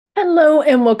Hello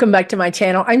and welcome back to my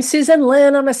channel. I'm Susan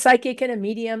Lynn. I'm a psychic and a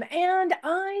medium, and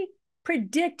I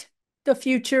predict the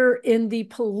future in the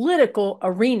political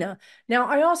arena. Now,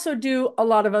 I also do a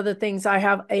lot of other things. I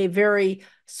have a very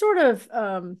sort of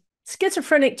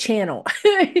schizophrenic channel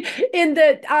in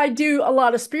that I do a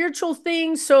lot of spiritual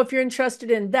things. So if you're interested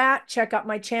in that, check out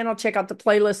my channel, check out the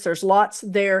playlist. There's lots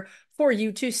there for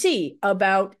you to see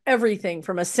about everything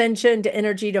from ascension to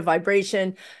energy to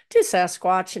vibration to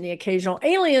Sasquatch and the occasional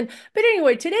alien. But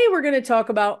anyway, today we're going to talk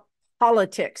about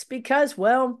politics because,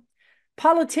 well,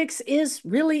 politics is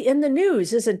really in the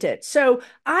news, isn't it? So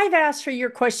I've asked for your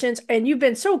questions and you've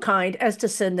been so kind as to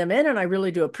send them in, and I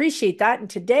really do appreciate that. And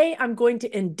today I'm going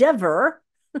to endeavor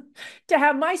to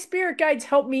have my spirit guides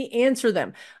help me answer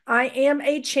them. I am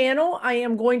a channel. I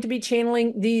am going to be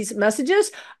channeling these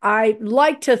messages. I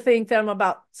like to think that I'm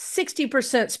about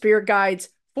 60% spirit guides,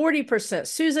 40%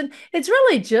 Susan. It's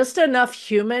really just enough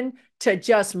human to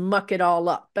just muck it all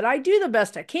up, but I do the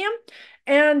best I can.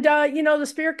 And, the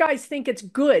spirit guides think it's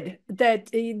good that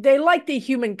they like the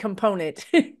human component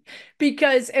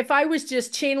because if I was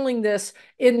just channeling this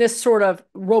in this sort of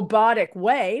robotic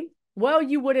way, well,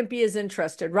 you wouldn't be as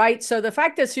interested, right? So the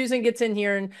fact that Susan gets in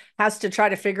here and has to try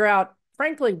to figure out,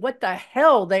 frankly, what the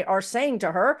hell they are saying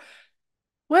to her,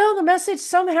 well, the message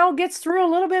somehow gets through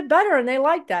a little bit better, and they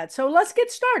like that. So let's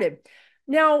get started.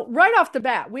 Now, right off the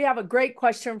bat, we have a great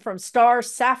question from Star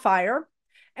Sapphire.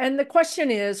 And the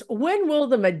question is, when will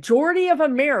the majority of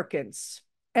Americans,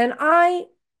 and I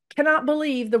cannot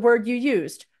believe the word you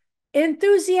used,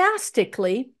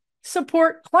 enthusiastically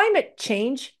support climate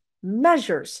change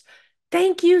measures?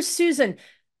 Thank you, Susan.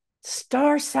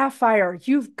 Star Sapphire,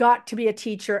 you've got to be a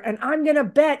teacher. And I'm going to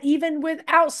bet, even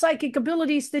without psychic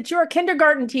abilities, that you're a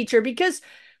kindergarten teacher because,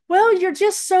 well, you're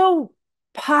just so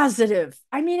positive.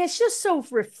 I mean, it's just so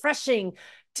refreshing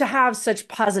to have such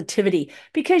positivity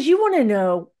because you want to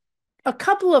know a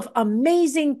couple of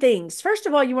amazing things. First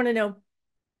of all, you want to know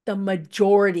the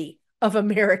majority of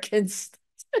Americans.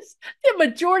 The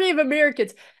majority of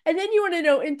Americans. And then you want to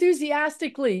know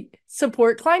enthusiastically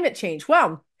support climate change.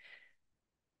 Well,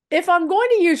 if I'm going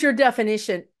to use your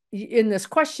definition in this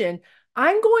question,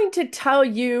 I'm going to tell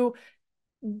you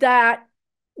that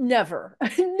never,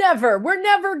 never, we're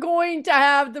never going to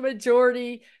have the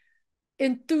majority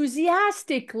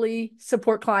enthusiastically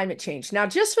support climate change. Now,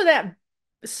 just for that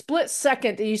split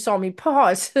second that you saw me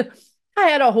pause, I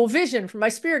had a whole vision from my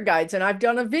spirit guides, and I've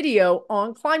done a video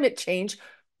on climate change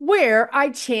where I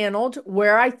channeled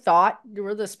where I thought,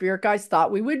 where the spirit guides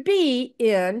thought we would be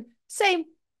in, say,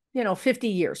 50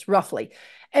 years roughly.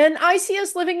 And I see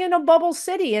us living in a bubble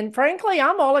city. And frankly,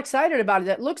 I'm all excited about it.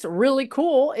 It looks really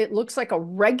cool. It looks like a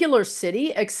regular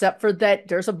city, except for that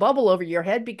there's a bubble over your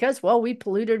head because, well, we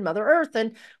polluted Mother Earth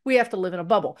and we have to live in a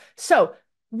bubble. So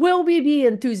will we be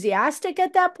enthusiastic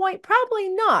at that point? Probably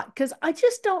not, because I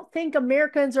just don't think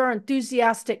Americans are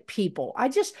enthusiastic people.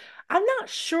 I'm not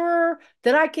sure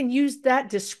that I can use that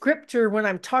descriptor when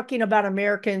I'm talking about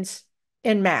Americans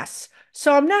en masse.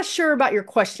 So I'm not sure about your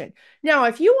question. Now,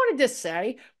 if you wanted to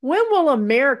say, when will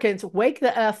Americans wake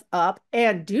the F up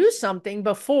and do something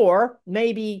before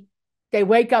maybe they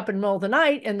wake up in the middle of the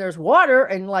night and there's water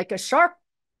and like a shark,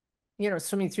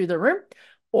 swimming through the room,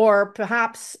 or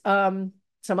perhaps some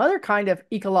other kind of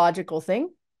ecological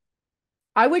thing,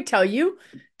 I would tell you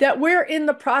that we're in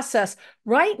the process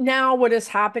right now. What is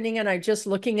happening, and I'm just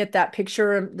looking at that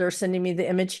picture, and they're sending me the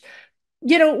image.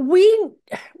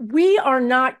 We are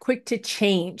not quick to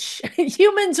change.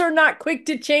 Humans are not quick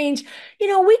to change.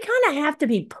 We kind of have to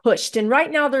be pushed. And right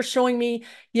now they're showing me,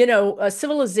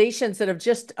 civilizations that have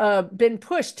just been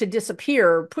pushed to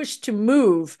disappear, pushed to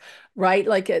move, right?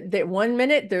 Like that 1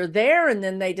 minute they're there and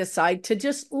then they decide to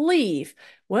just leave.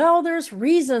 Well, there's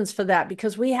reasons for that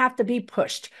because we have to be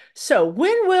pushed. So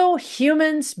when will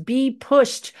humans be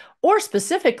pushed, or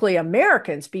specifically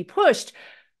Americans be pushed?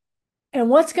 And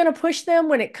what's going to push them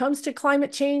when it comes to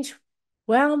climate change?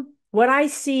 Well, what I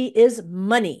see is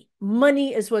money.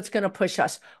 Money is what's going to push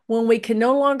us. When we can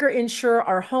no longer insure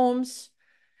our homes,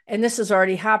 and this is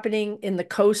already happening in the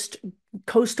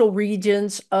coastal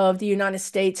regions of the United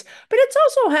States, but it's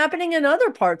also happening in other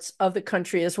parts of the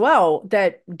country as well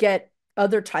that get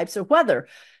other types of weather.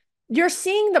 You're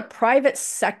seeing the private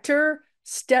sector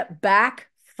step back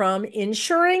from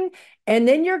insuring, and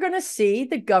then you're going to see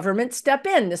the government step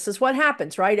in. This is what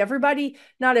happens, right? Everybody,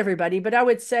 not everybody, but I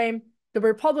would say the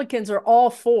Republicans are all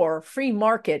for free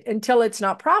market until it's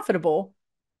not profitable.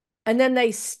 And then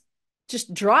they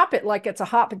just drop it like it's a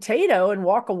hot potato and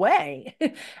walk away.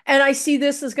 And I see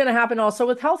this is going to happen also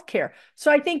with healthcare.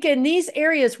 So I think in these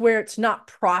areas where it's not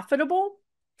profitable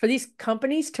for these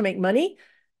companies to make money,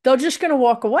 they're just going to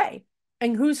walk away.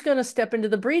 And who's going to step into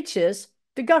the breach is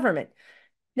the government.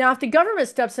 Now, if the government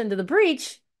steps into the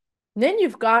breach, then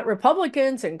you've got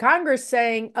Republicans in Congress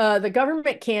saying the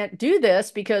government can't do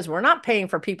this because we're not paying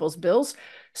for people's bills.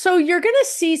 So you're going to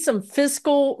see some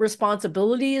fiscal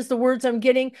responsibility is the words I'm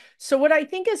getting. So what I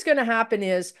think is going to happen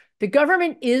is the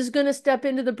government is going to step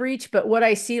into the breach. But what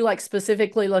I see, like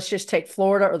specifically, let's just take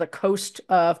Florida or the coast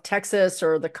of Texas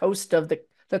or the coast of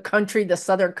the country, the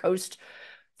southern coast,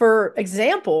 for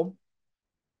example.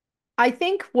 I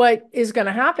think what is going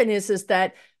to happen is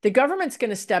that the government's going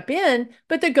to step in,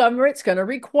 but the government's going to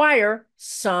require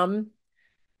some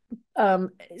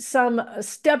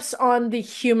steps on the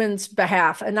humans'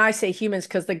 behalf. And I say humans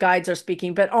because the guides are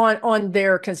speaking, but on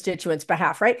their constituents'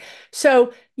 behalf, right?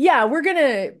 So yeah, we're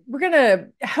gonna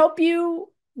help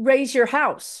you raise your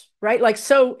house, right? Like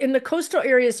so in the coastal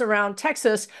areas around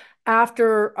Texas,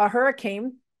 after a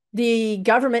hurricane, the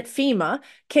government FEMA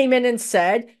came in and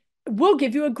said, we'll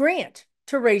give you a grant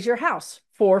to raise your house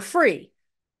for free,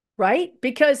 right?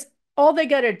 Because all they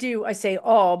got to do, I say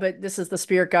all, but this is the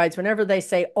spirit guides. Whenever they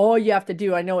say all you have to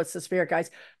do, I know it's the spirit guides.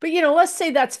 But, let's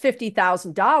say that's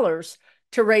 $50,000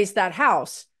 to raise that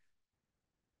house.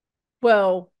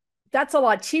 Well, that's a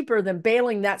lot cheaper than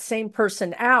bailing that same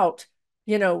person out,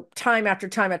 time after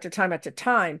time after time after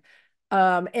time.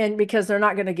 And because they're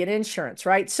not going to get insurance,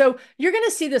 right? So you're going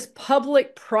to see this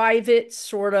public private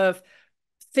sort of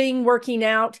thing working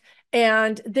out.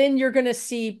 And then you're going to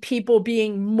see people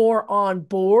being more on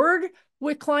board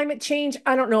with climate change.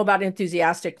 I don't know about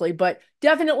enthusiastically, but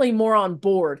definitely more on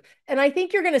board. And I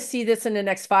think you're going to see this in the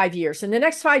next 5 years. In the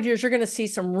next 5 years, you're going to see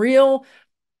some real,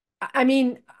 I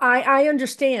mean, I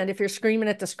understand if you're screaming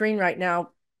at the screen right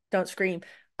now, don't scream.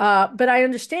 But I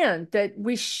understand that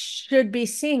we should be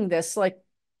seeing this. Like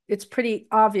it's pretty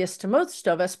obvious to most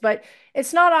of us, but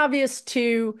it's not obvious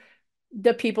to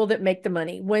the people that make the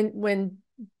money. When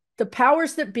the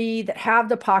powers that be that have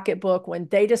the pocketbook, when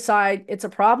they decide it's a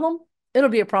problem, it'll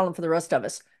be a problem for the rest of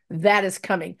us. That is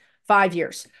coming. 5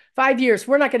 years. 5 years.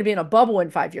 We're not going to be in a bubble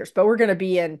in 5 years, but we're going to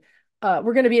be in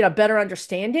a better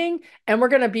understanding, and we're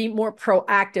going to be more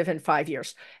proactive in 5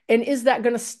 years. And is that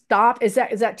going to stop? Is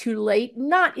that too late?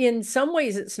 Not in some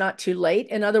ways, it's not too late.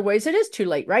 In other ways, it is too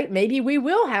late, right? Maybe we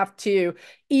will have to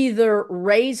either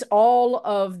raise all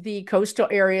of the coastal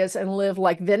areas and live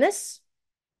like Venice,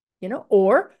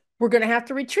 or we're going to have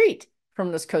to retreat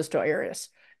from those coastal areas.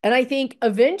 And I think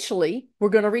eventually we're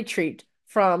going to retreat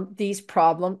from these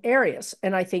problem areas.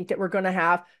 And I think that we're going to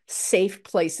have safe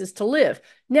places to live.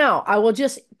 Now, I will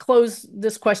just close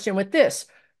this question with this.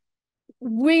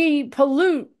 We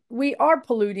are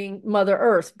polluting Mother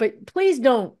Earth, but please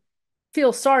don't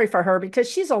feel sorry for her because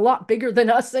she's a lot bigger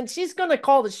than us and she's going to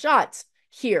call the shots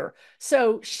here.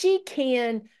 So she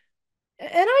can, and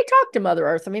I talk to Mother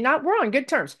Earth. I mean, we're on good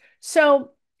terms.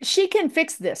 So she can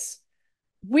fix this.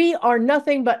 We are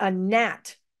nothing but a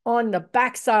gnat on the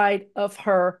backside of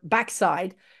her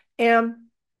backside. And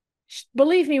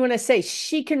believe me when I say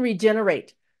she can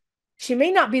regenerate. She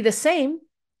may not be the same,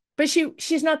 but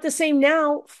she's not the same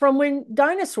now from when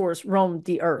dinosaurs roamed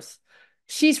the earth.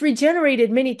 She's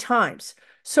regenerated many times.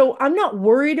 So I'm not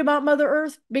worried about Mother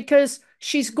Earth because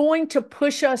she's going to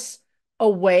push us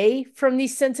away from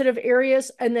these sensitive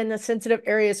areas. And then the sensitive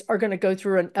areas are going to go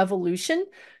through an evolution.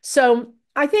 So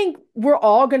I think we're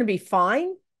all going to be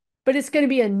fine, but it's going to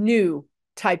be a new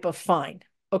type of fine.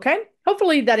 Okay.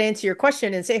 Hopefully that answers your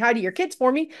question, and say hi to your kids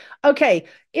for me. Okay.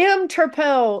 M.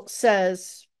 Turpel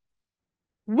says,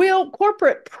 will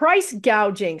corporate price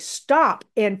gouging stop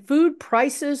and food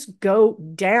prices go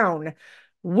down?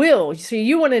 So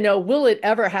you want to know, will it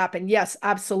ever happen? Yes,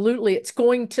 absolutely. It's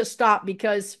going to stop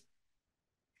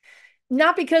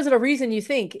not because of a reason you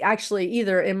think, actually,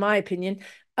 either, in my opinion.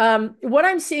 What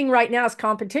I'm seeing right now is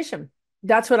competition.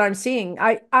 That's what I'm seeing.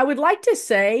 I would like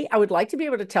to be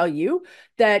able to tell you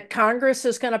that Congress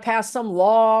is going to pass some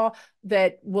law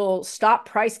that will stop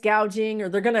price gouging, or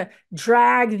they're going to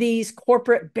drag these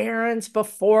corporate barons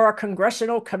before a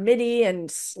congressional committee and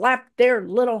slap their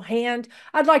little hand.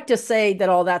 I'd like to say that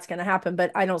all that's going to happen,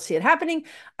 but I don't see it happening.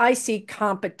 I see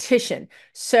competition.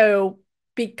 So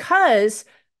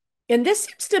and this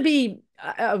seems to be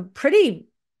pretty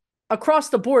across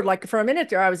the board. Like for a minute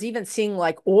there, I was even seeing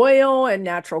like oil and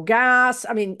natural gas.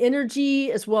 I mean,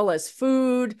 energy as well as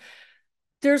food.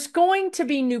 There's going to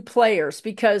be new players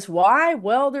because why?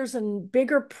 Well, there's a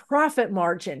bigger profit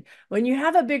margin. When you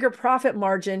have a bigger profit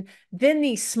margin, then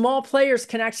these small players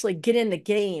can actually get in the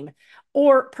game,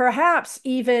 or perhaps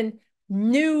even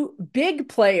new big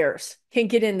players can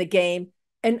get in the game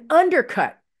and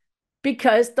undercut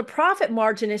because the profit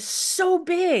margin is so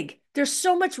big There's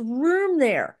so much room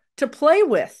there to play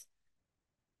with.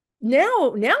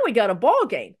 Now we got a ball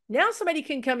game. Now somebody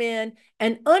can come in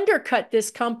and undercut this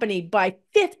company by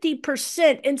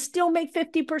 50% and still make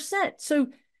 50%. So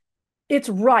it's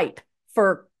ripe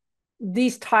for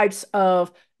these types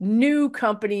of new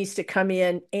companies to come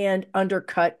in and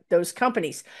undercut those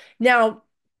companies. Now,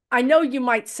 I know you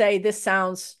might say this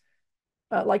sounds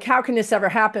like, how can this ever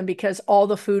happen? Because all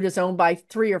the food is owned by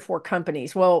 3 or 4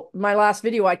 companies. Well, my last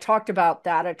video, I talked about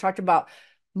that. I talked about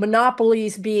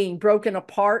monopolies being broken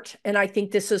apart. And I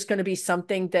think this is going to be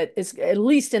something that is, at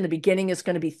least in the beginning, is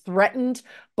going to be threatened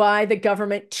by the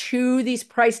government to these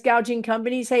price gouging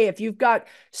companies. Hey, if you've got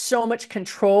so much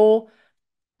control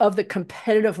of the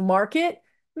competitive market,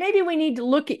 maybe we need to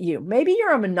look at you. Maybe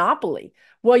you're a monopoly.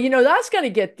 Well, that's going to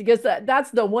get, because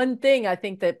that's the one thing I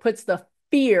think that puts the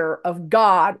fear of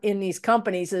God in these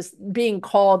companies, is being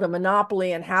called a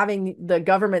monopoly and having the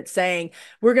government saying,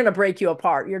 we're going to break you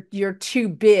apart. You're too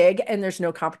big and there's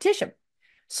no competition.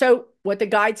 So what the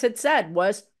guides had said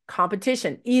was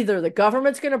competition. Either the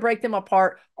government's going to break them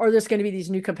apart, or there's going to be these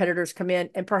new competitors come in,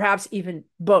 and perhaps even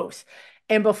both.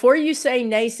 And before you say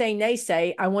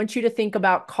naysay, I want you to think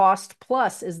about Cost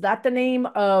Plus. Is that the name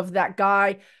of that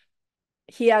guy?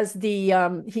 He has he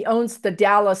owns the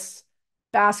Dallas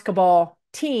basketball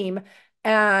team,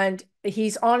 and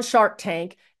he's on Shark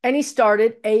Tank, and he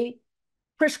started a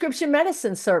prescription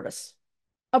medicine service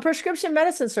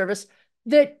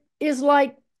that is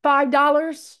like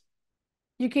 $5.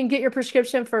 You can get your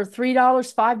prescription for $3,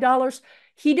 $5.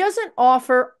 He doesn't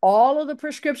offer all of the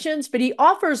prescriptions, but he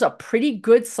offers a pretty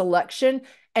good selection,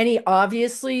 and he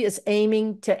obviously is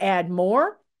aiming to add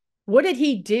more. What did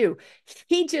he do?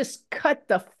 He just cut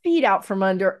the feet out from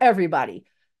under everybody.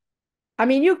 I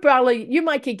mean, you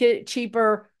might could get it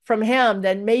cheaper from him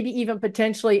than maybe even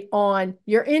potentially on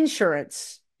your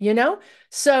insurance.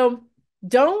 So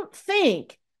don't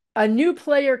think a new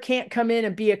player can't come in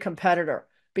and be a competitor,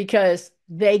 because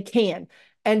they can.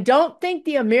 And don't think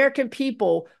the American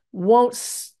people won't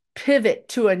pivot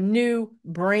to a new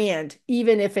brand,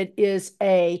 even if it is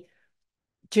a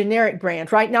generic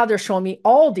brand. Right now, they're showing me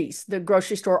Aldi's, the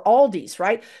grocery store Aldi's,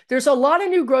 right? There's a lot of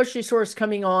new grocery stores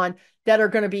coming on that are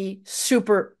going to be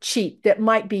super cheap, that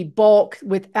might be bulk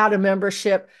without a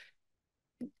membership.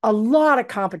 A lot of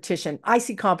competition. I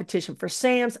see competition for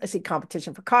Sam's. I see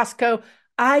competition for Costco.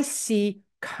 I see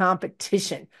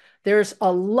competition. There's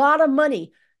a lot of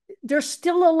money. There's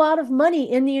still a lot of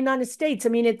money in the United States. I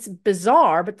mean, it's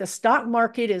bizarre, but the stock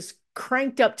market is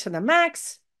cranked up to the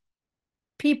max.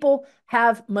 People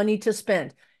have money to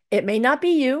spend. It may not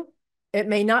be you. It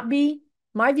may not be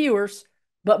my viewers,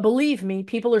 but believe me,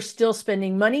 people are still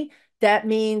spending money. That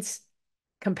means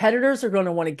competitors are going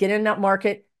to want to get in that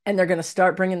market, and they're going to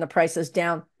start bringing the prices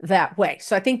down that way.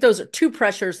 So I think those are 2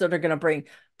 pressures that are going to bring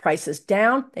prices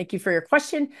down. Thank you for your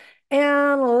question.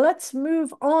 And let's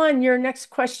move on. Your next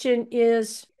question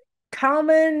is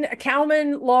Cowman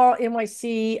Law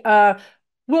NYC.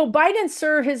 Will Biden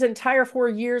serve his entire 4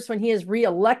 years when he is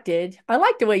reelected? I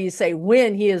like the way you say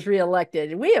when he is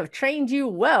reelected. We have trained you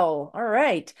well. All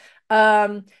right.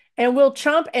 And will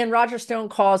Trump and Roger Stone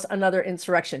cause another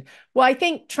insurrection? Well, I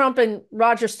think Trump and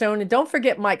Roger Stone, and don't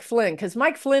forget Mike Flynn, because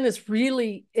Mike Flynn is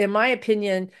really, in my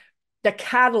opinion, the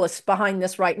catalyst behind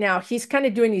this right now. He's kind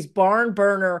of doing these barn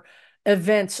burner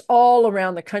events all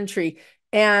around the country,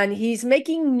 and he's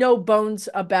making no bones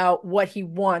about what he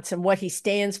wants and what he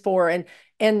stands for.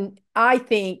 And I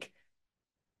think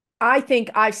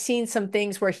I've seen some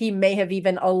things where he may have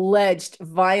even alleged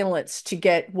violence to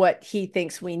get what he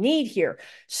thinks we need here.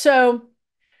 So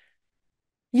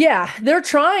yeah, they're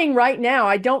trying right now.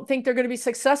 I don't think they're going to be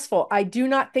successful. I do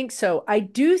not think so. I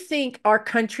do think our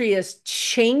country is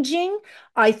changing.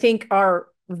 I think our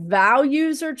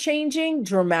values are changing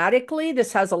dramatically.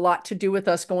 This has a lot to do with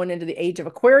us going into the age of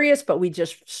Aquarius, but we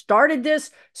just started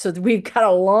this, so we've got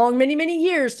a long, many, many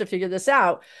years to figure this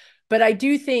out. But I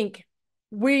do think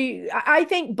I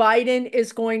think Biden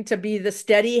is going to be the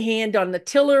steady hand on the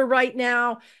tiller right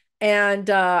now. And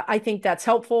I think that's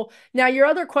helpful. Now, your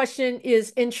other question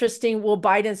is interesting. Will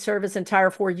Biden serve his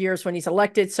entire 4 years when he's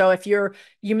elected? So if you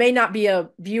may not be a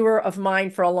viewer of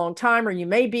mine for a long time, or you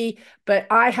may be, but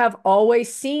I have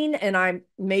always seen, and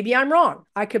maybe I'm wrong.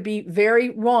 I could be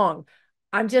very wrong.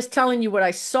 I'm just telling you what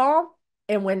I saw.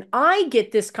 And when I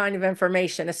get this kind of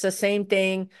information, it's the same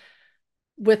thing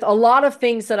with a lot of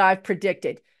things that I've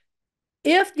predicted.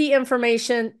 If the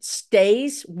information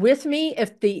stays with me,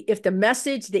 if the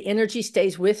message, the energy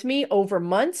stays with me over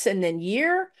months and then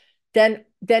year, then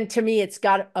to me, it's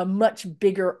got a much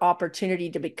bigger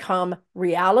opportunity to become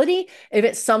reality. If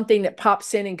it's something that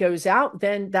pops in and goes out,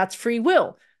 then that's free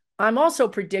will. I'm also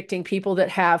predicting people that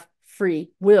have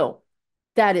free will.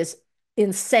 That is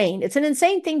insane. It's an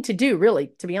insane thing to do, really,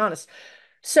 to be honest.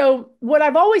 So what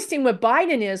I've always seen with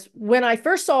Biden is when I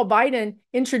first saw Biden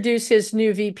introduce his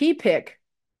new VP pick,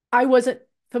 I wasn't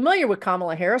familiar with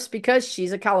Kamala Harris because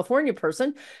she's a California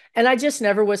person, and I just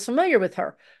never was familiar with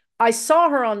her. I saw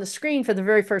her on the screen for the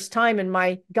very first time, and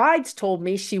my guides told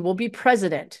me she will be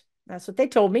president. That's what they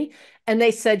told me. And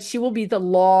they said she will be the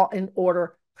law and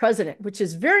order president, which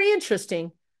is very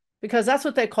interesting because that's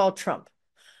what they call Trump.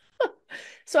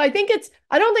 So I don't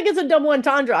think it's a double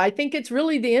entendre. I think it's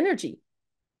really the energy.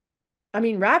 I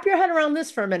mean, wrap your head around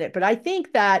this for a minute, but I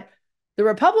think that the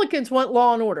Republicans want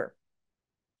law and order.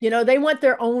 They want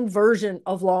their own version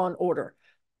of law and order.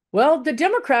 Well, the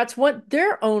Democrats want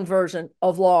their own version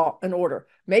of law and order.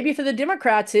 Maybe for the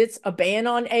Democrats, it's a ban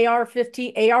on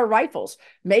AR-15 AR rifles.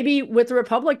 Maybe with the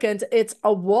Republicans, it's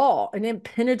a wall, an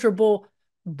impenetrable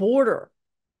border.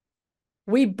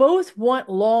 We both want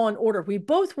law and order. We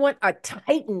both want a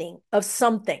tightening of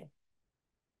something,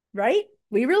 right?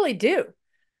 We really do.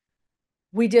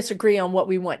 We disagree on what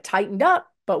we want tightened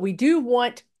up, but we do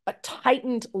want a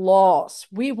tightened laws.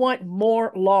 We want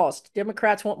more laws.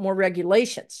 Democrats want more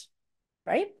regulations,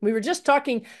 right? We were just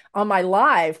talking on my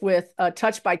live with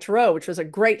Touched by Tarot, which was a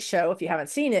great show if you haven't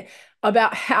seen it,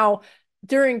 about how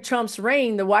during Trump's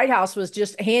reign, the White House was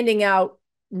just handing out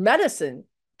medicine,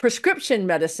 prescription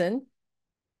medicine,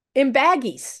 in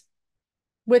baggies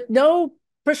with no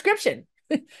prescription.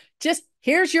 Just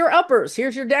here's your uppers,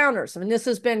 here's your downers. I mean, this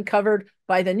has been covered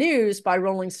by the news, by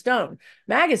Rolling Stone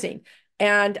magazine.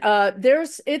 And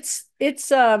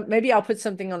maybe I'll put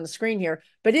something on the screen here,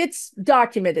 but it's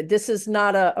documented. This is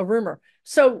not a rumor.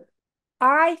 So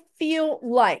I feel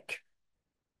like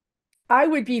I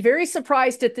would be very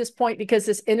surprised at this point because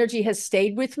this energy has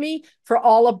stayed with me for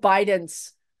all of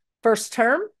Biden's first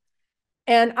term.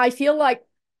 And I feel like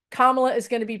Kamala is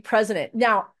going to be president.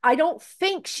 Now, I don't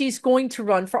think she's going to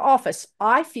run for office.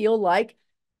 I feel like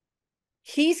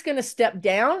he's going to step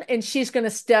down and she's going to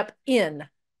step in.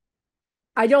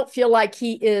 I don't feel like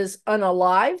he is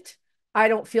unalived. I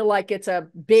don't feel like it's a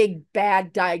big,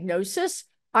 bad diagnosis.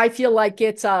 I feel like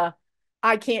it's I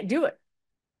can't do it.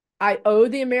 I owe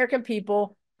the American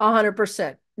people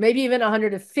 100%, maybe even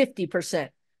 150%.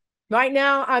 Right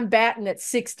now, I'm batting at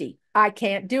 60. I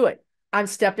can't do it. I'm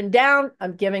stepping down.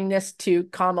 I'm giving this to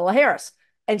Kamala Harris,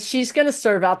 and she's going to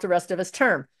serve out the rest of his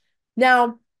term.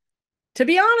 Now, to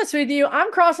be honest with you,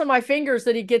 I'm crossing my fingers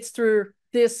that he gets through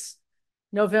this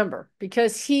November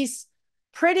because he's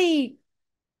pretty,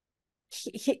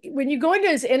 when you go into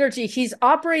his energy, he's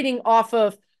operating off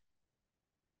of,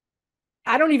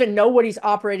 I don't even know what he's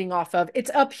operating off of. It's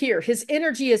up here. His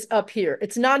energy is up here.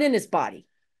 It's not in his body.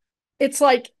 It's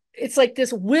like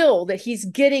this will that he's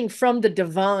getting from the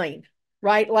divine,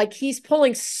 right? Like he's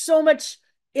pulling so much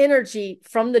energy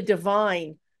from the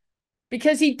divine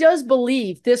because he does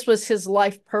believe this was his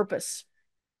life purpose.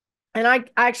 And I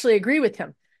actually agree with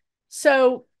him.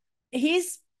 So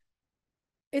his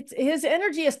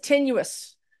energy is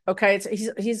tenuous. Okay.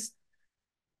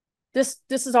 This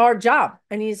is a hard job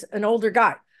and he's an older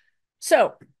guy.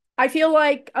 So I feel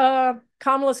like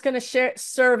Kamala's going to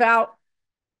serve out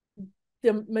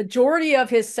the majority of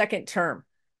his second term.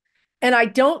 And I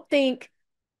don't think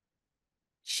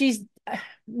she's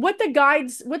what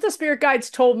the spirit guides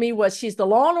told me was she's the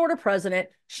law and order president.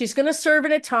 She's going to serve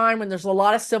at a time when there's a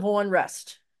lot of civil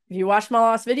unrest. If you watched my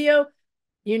last video,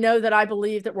 you know that I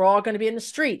believe that we're all going to be in the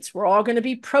streets. We're all going to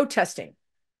be protesting.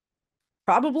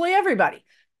 Probably everybody.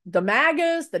 The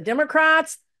MAGAs, the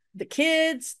Democrats, the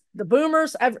kids, the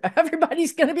boomers,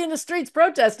 everybody's going to be in the streets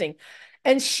protesting.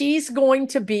 And she's going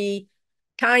to be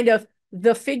kind of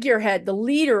the figurehead, the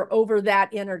leader over that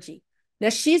energy. Now,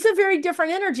 she's a very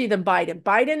different energy than Biden.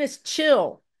 Biden is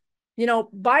chill.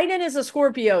 Biden is a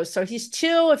Scorpio, so he's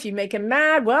chill. If you make him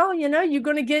mad, well, you're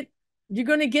going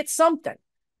to get something.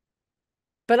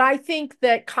 But I think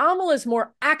that Kamala is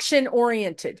more action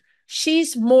oriented.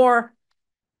 She's more,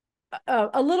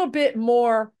 a little bit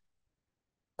more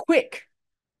quick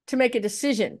to make a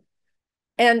decision.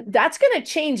 And that's going to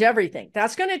change everything.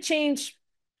 That's going to change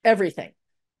everything.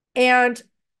 And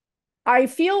I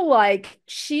feel like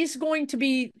she's going to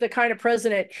be the kind of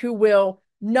president who will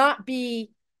not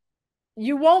be,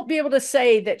 you won't be able to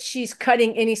say that she's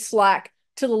cutting any slack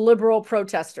to the liberal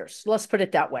protesters. Let's put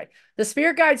it that way. The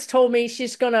spirit guides told me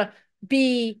she's going to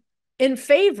be in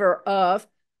favor of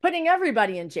putting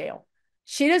everybody in jail.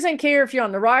 She doesn't care if you're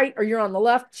on the right or you're on the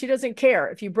left. She doesn't care.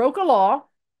 If you broke a law,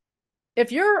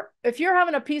 if you're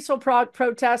having a peaceful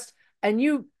protest and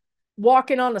you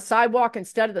walking on the sidewalk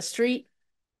instead of the street,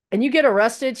 and you get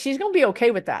arrested, she's going to be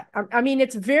okay with that. I mean,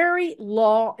 it's very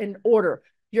law and order.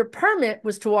 Your permit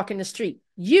was to walk in the street.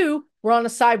 You were on a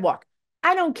sidewalk.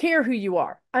 I don't care who you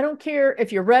are. I don't care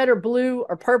if you're red or blue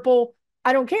or purple.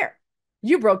 I don't care.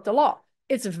 You broke the law.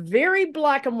 It's very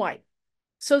black and white.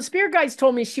 So the spirit guides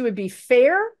told me she would be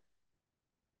fair.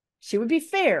 She would be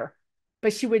fair,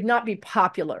 but she would not be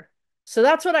popular. So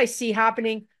that's what I see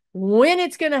happening. When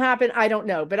it's going to happen, I don't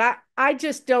know. But I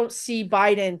just don't see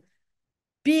Biden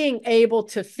being able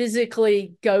to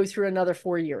physically go through another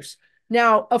 4 years.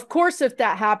 Now, of course, if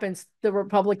that happens, the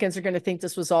Republicans are going to think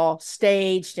this was all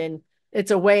staged and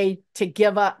it's a way to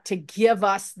give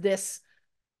us this.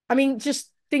 I mean, just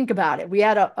think about it. We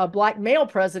had a black male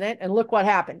president, and look what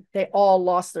happened. They all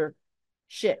lost their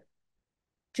shit.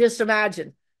 Just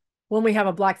imagine when we have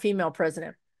a black female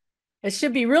president. It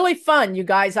should be really fun, you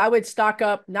guys. I would stock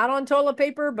up not on toilet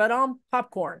paper, but on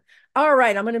popcorn. All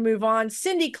right, I'm going to move on.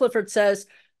 Cindy Clifford says,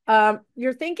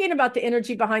 you're thinking about the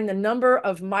energy behind the number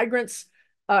of migrants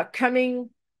coming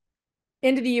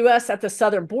into the U.S. at the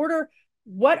southern border.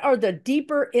 What are the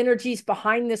deeper energies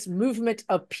behind this movement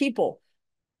of people?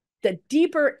 The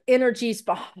deeper energies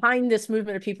behind this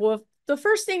movement of people. The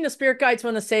first thing the spirit guides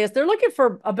want to say is they're looking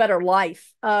for a better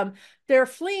life. They're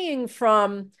fleeing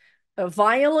from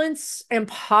violence and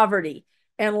poverty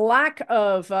and lack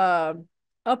of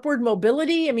upward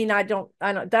mobility. I mean, I don't,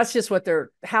 that's just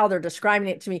how they're describing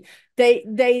it to me.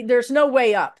 There's no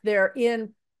way up. They're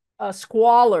in a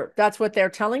squalor. That's what they're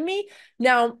telling me.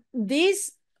 Now,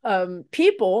 these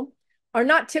people are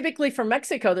not typically from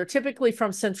Mexico. They're typically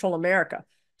from Central America.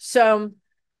 So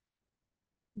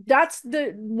that's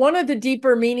one of the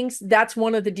deeper meanings. That's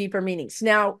one of the deeper meanings.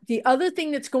 Now, the other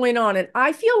thing that's going on, and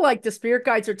I feel like the spirit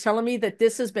guides are telling me that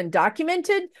this has been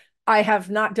documented. I have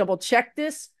not double checked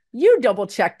this. You double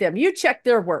check them. You check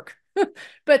their work.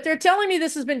 But they're telling me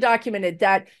this has been documented,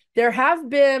 that there have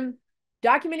been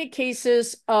documented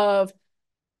cases of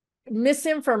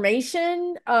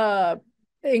misinformation,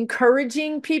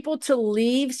 encouraging people to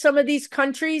leave some of these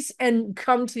countries and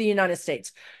come to the United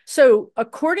States. So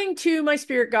according to my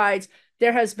spirit guides,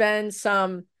 there has been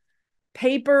some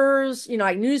papers,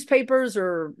 like newspapers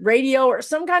or radio or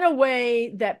some kind of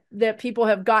way that people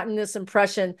have gotten this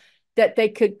impression that they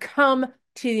could come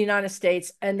to the United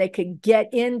States and they could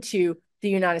get into the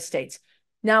United States.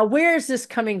 Now, where is this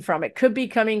coming from? It could be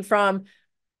coming from,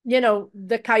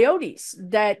 the coyotes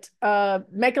that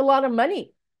make a lot of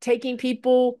money taking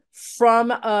people from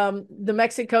the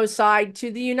Mexico side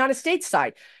to the United States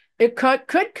side. It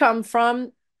could come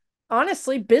from,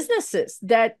 honestly, businesses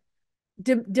that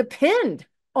depend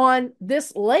on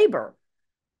this labor.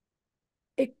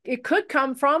 It could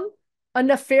come from a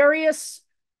nefarious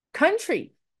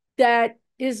country that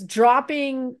is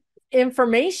dropping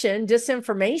information,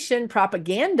 disinformation,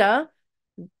 propaganda.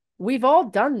 We've all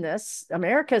done this.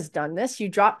 America's done this. You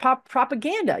drop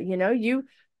propaganda.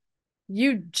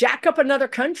 You jack up another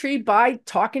country by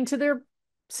talking to their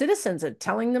citizens and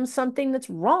telling them something that's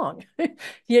wrong.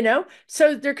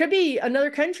 So there could be another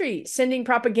country sending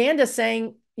propaganda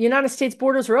saying United States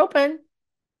borders are open,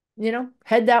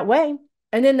 head that way.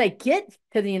 And then they get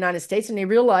to the United States and they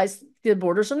realize the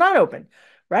borders are not open,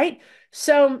 right?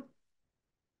 So,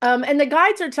 and the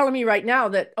guides are telling me right now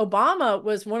that Obama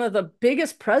was one of the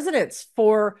biggest presidents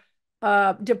for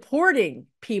deporting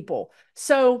people.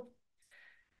 So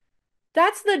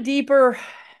that's the deeper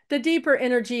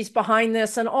energies behind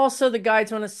this. And also the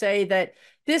guides want to say that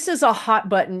this is a hot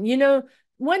button.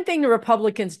 One thing the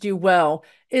Republicans do well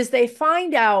is they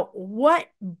find out what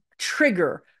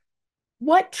trigger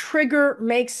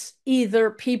makes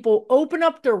either people open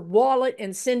up their wallet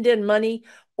and send in money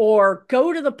or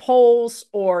go to the polls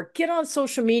or get on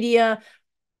social media.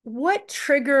 What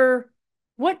triggers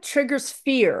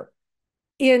fear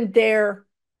in their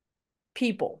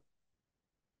people?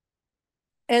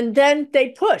 And then they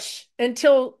push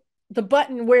until the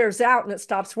button wears out and it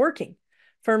stops working.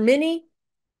 For many,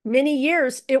 many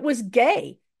years, it was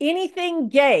gay. Anything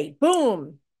gay,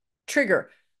 boom,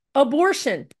 trigger.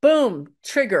 Abortion, boom,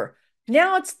 trigger.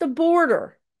 Now it's the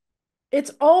border.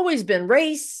 It's always been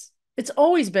race. It's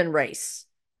always been race.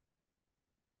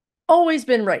 Always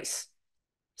been race.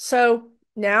 So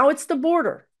now it's the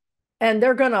border. And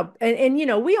they're going to,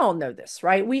 and we all know this,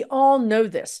 right? We all know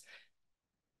this.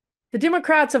 The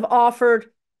Democrats have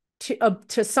offered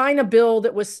to sign a bill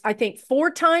that was, I think,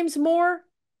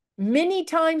 many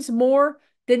times more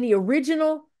than the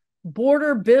original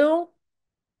border bill.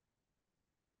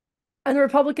 And the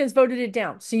Republicans voted it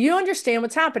down. So you understand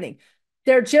what's happening.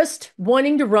 They're just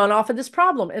wanting to run off of this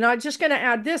problem. And I'm just going to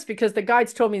add this because the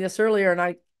guides told me this earlier,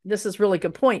 and this is a really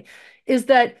good point, is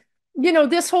that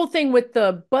this whole thing with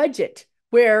the budget,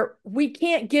 where we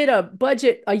can't get a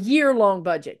budget, a year-long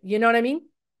budget. You know what I mean?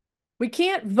 We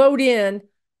can't vote in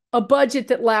a budget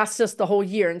that lasts us the whole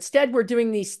year. Instead, we're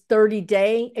doing these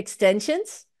 30-day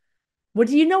extensions. Well,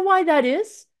 do you know why that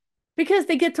is? Because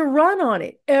they get to run on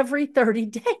it every 30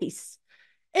 days.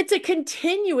 It's a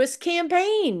continuous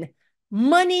campaign.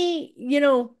 Money,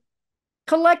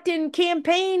 collecting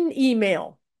campaign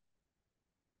email.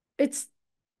 It's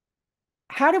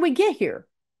how did we get here?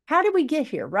 How did we get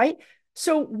here, right?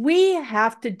 So we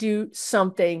have to do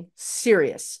something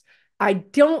serious. I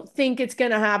don't think it's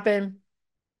going to happen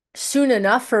soon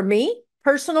enough for me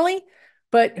personally,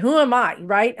 but who am I,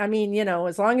 right? I mean,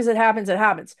 as long as it happens, it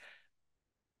happens.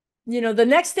 The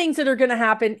next things that are going to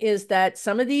happen is that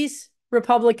some of these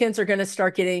Republicans are going to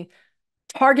start getting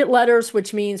target letters,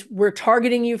 which means we're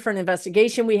targeting you for an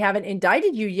investigation. We haven't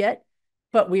indicted you yet,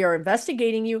 but we are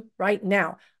investigating you right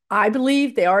now. I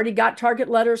believe they already got target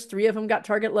letters. 3 of them got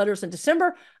target letters in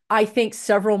December. I think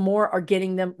several more are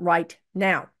getting them right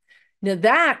now. Now,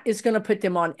 that is going to put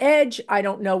them on edge. I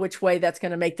don't know which way that's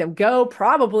going to make them go.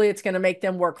 Probably it's going to make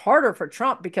them work harder for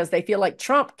Trump because they feel like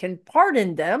Trump can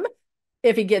pardon them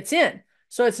if he gets in.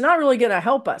 So it's not really going to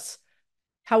help us.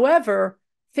 However,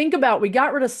 think about, we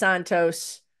got rid of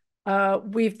Santos.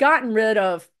 We've gotten rid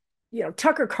of,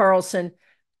 Tucker Carlson.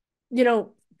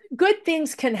 Good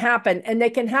things can happen, and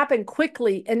they can happen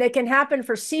quickly, and they can happen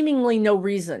for seemingly no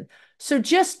reason. So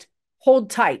just hold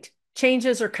tight.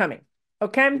 Changes are coming.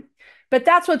 Okay. But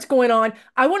that's what's going on.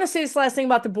 I want to say this last thing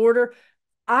about the border.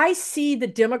 I see the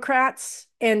Democrats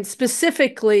and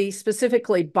specifically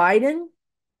Biden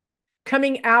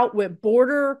coming out with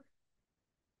border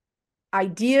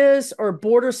ideas or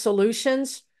border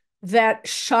solutions that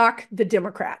shock the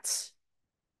Democrats,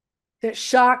 that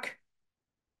shock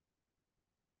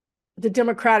the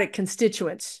Democratic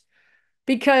constituents,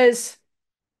 because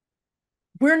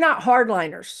we're not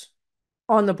hardliners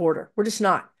on the border. We're just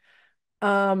not.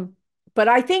 But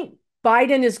I think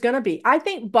Biden is going to be. I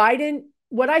think Biden,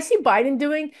 what I see Biden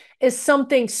doing is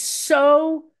something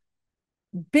so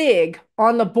big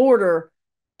on the border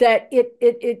that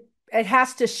it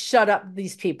has to shut up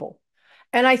these people.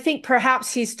 And I think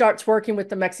perhaps he starts working with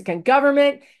the Mexican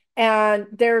government, and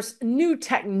there's new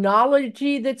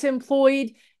technology that's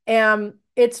employed, and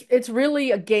it's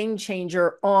really a game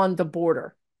changer on the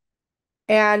border.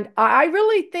 And I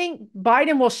really think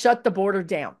Biden will shut the border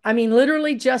down. I mean,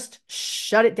 literally just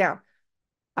shut it down.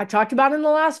 I talked about in the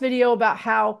last video about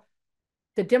how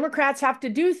the Democrats have to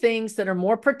do things that are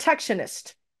more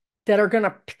protectionist, that are going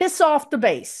to piss off the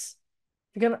base.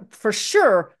 They're going to, for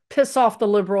sure, piss off the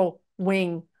liberal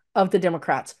wing of the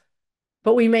Democrats.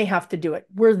 But we may have to do it.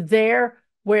 We're there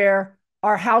where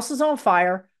our house is on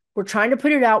fire. We're trying to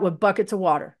put it out with buckets of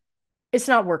water. It's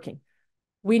not working.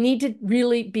 We need to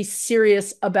really be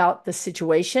serious about the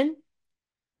situation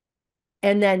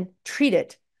and then treat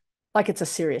it like it's a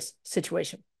serious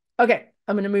situation. Okay,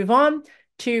 I'm going to move on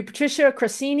to Patricia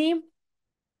Cressini.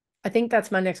 I think that's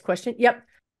my next question. Yep.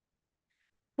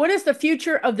 What is the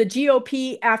future of the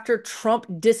GOP after Trump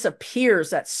disappears?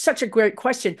 That's such a great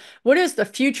question. What is the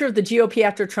future of the GOP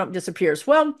after Trump disappears?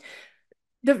 Well,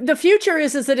 the future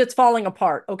is that it's falling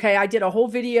apart. Okay. I did a whole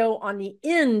video on the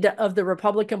end of the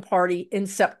Republican Party in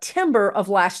September of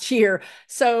last year.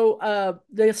 So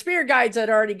the Spirit Guides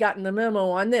had already gotten the memo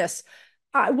on this.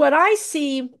 What I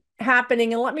see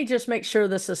happening, and let me just make sure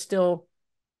this is still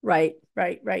right.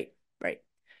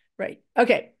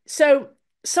 Okay. So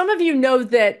some of you know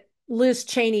that Liz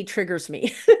Cheney triggers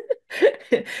me.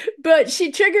 But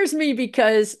she triggers me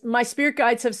because my spirit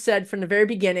guides have said from the very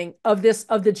beginning of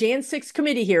the Jan 6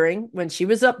 committee hearing, when she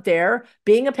was up there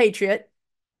being a patriot,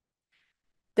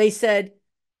 they said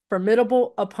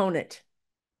formidable opponent.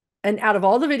 And out of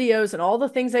all the videos and all the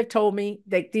things they've told me,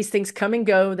 these things come and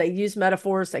go. They use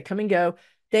metaphors, they come and go.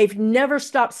 They've never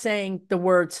stopped saying the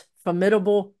words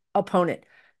formidable opponent.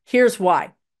 Here's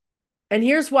why. And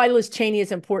here's why Liz Cheney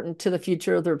is important to the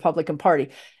future of the Republican Party.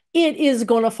 It is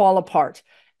going to fall apart.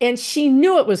 And she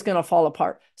knew it was going to fall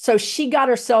apart. So she got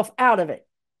herself out of it.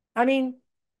 I mean,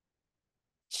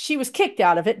 she was kicked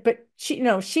out of it, but she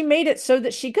made it so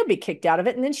that she could be kicked out of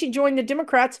it. And then she joined the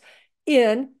Democrats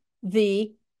in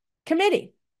the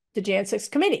committee, the Jan 6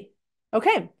 committee.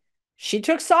 Okay. She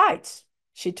took sides.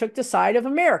 She took the side of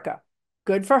America.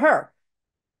 Good for her.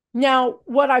 Now,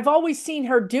 what I've always seen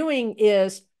her doing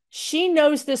is she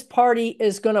knows this party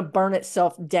is going to burn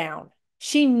itself down.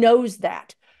 She knows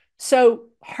that. So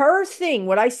her thing,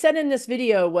 what I said in this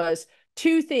video was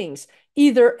 2 things.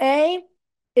 Either A,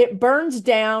 it burns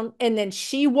down and then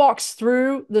she walks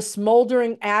through the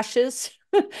smoldering ashes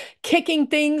kicking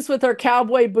things with her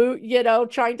cowboy boot,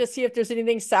 trying to see if there's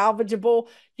anything salvageable,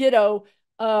 you know,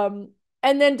 and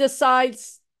then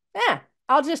decides,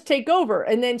 I'll just take over.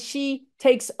 And then she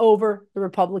takes over the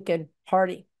Republican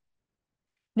Party.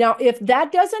 Now, if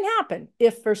that doesn't happen,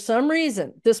 if for some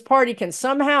reason this party can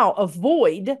somehow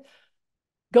avoid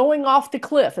going off the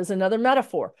cliff, as another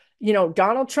metaphor,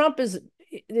 Donald Trump is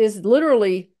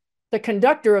literally the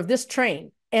conductor of this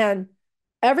train, and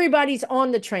everybody's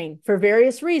on the train for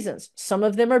various reasons. Some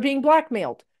of them are being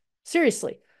blackmailed.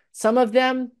 Seriously. Some of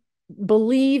them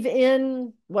believe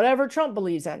in whatever Trump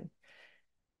believes in.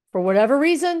 For whatever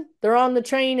reason, they're on the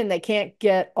train and they can't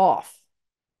get off.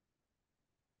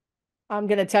 I'm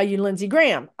going to tell you Lindsey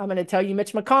Graham. I'm going to tell you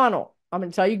Mitch McConnell. I'm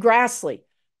going to tell you Grassley.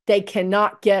 They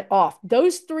cannot get off.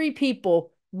 Those three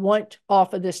people want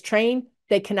off of this train.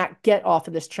 They cannot get off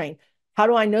of this train. How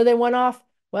do I know they went off?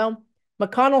 Well,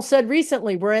 McConnell said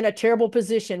recently, we're in a terrible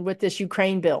position with this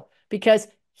Ukraine bill because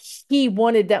he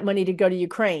wanted that money to go to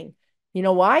Ukraine. You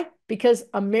know why? Because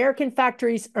American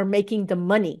factories are making the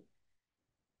money.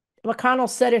 McConnell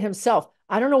said it himself.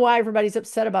 I don't know why everybody's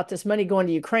upset about this money going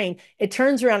to Ukraine. It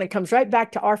turns around and comes right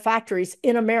back to our factories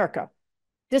in America.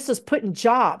 This is putting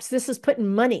jobs. This is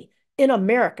putting money in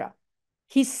America.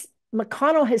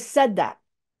 McConnell has said that.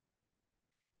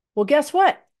 Well, guess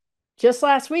what? Just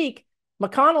last week,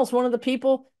 McConnell's one of the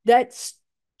people that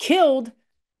killed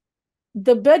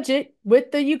the budget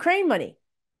with the Ukraine money.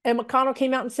 And McConnell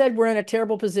came out and said, we're in a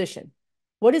terrible position.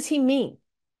 What does he mean?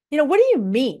 What do you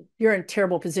mean you're in a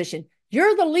terrible position?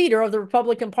 You're the leader of the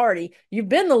Republican Party. You've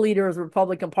been the leader of the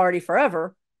Republican Party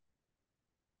forever.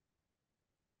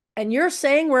 And you're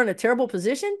saying we're in a terrible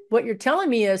position? What you're telling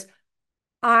me is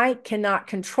I cannot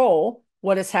control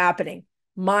what is happening.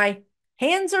 My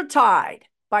hands are tied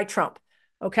by Trump.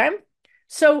 Okay?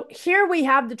 So here we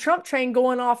have the Trump train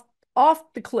going off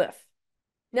the cliff.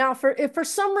 Now, if for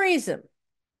some reason,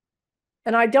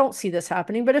 and I don't see this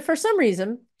happening, but if for some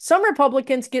reason some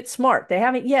Republicans get smart, they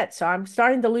haven't yet, so I'm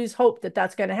starting to lose hope that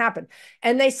that's going to happen,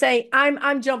 and they say,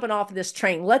 I'm jumping off of this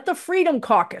train. Let the Freedom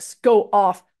Caucus go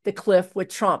off the cliff with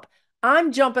Trump.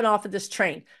 I'm jumping off of this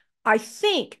train. I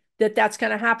think that that's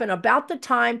going to happen about the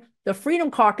time the Freedom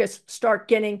Caucus start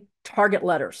getting target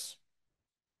letters.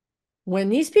 When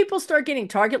these people start getting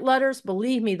target letters,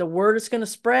 believe me, the word is going to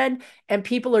spread, and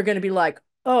people are going to be like,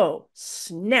 oh,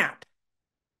 snap.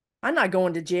 I'm not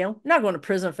going to jail. I'm not going to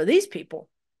prison for these people,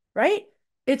 right?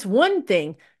 It's one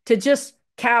thing to just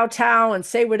kowtow and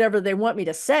say whatever they want me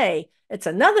to say. It's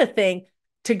another thing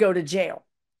to go to jail.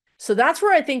 So that's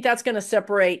where I think that's going to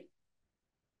separate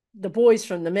the boys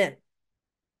from the men.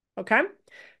 Okay?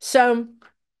 So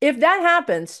if that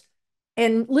happens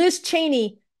and Liz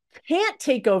Cheney can't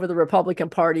take over the Republican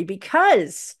Party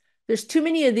because there's too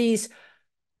many of these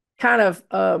kind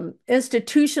of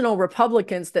institutional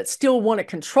Republicans that still want to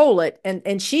control it,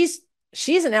 and she's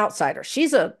an outsider.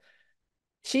 She's a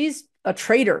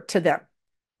traitor to them.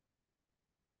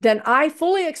 Then I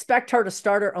fully expect her to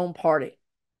start her own party.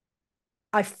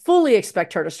 I fully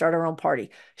expect her to start her own party.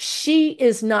 She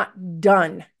is not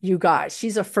done, you guys.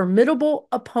 She's a formidable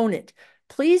opponent.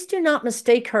 Please do not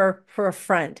mistake her for a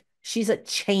friend. She's a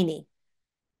Cheney.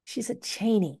 She's a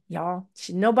Cheney, y'all.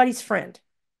 She's nobody's friend,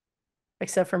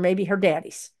 except for maybe her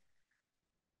daddy's.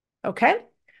 Okay?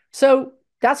 So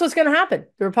that's what's going to happen.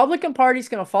 The Republican Party is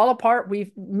going to fall apart.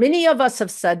 Many of us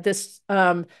have said this.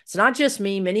 It's not just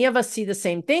me. Many of us see the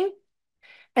same thing.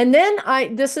 And then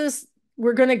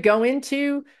we're going to go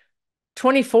into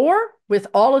 24 with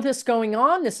all of this going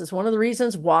on. This is one of the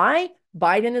reasons why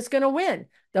Biden is going to win.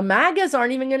 The MAGAs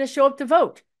aren't even going to show up to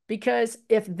vote, because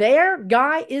if their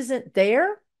guy isn't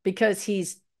there because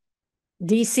he's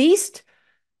deceased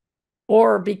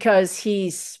or because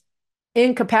he's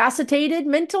incapacitated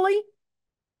mentally,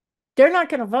 they're not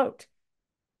going to vote.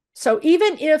 So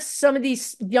even if some of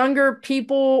these younger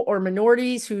people or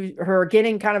minorities who are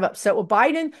getting kind of upset with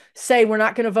Biden say we're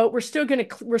not going to vote, we're still going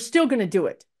to do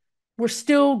it. We're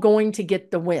still going to get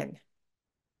the win.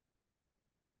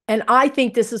 And I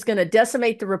think this is going to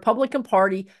decimate the Republican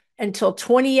Party until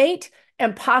 28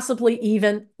 and possibly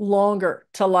even longer,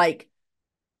 to like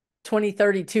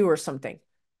 2032 or something.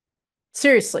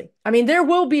 Seriously. I mean, there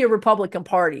will be a Republican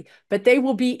Party, but they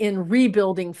will be in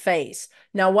rebuilding phase.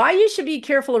 Now, why you should be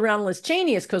careful around Liz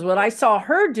Cheney is because what I saw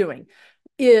her doing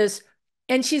is,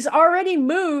 and she's already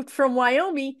moved from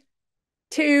Wyoming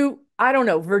to, I don't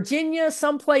know, Virginia,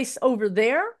 someplace over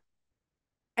there,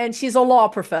 and she's a law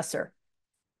professor.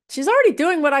 She's already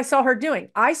doing what I saw her doing.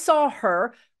 I saw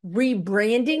her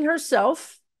rebranding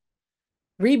herself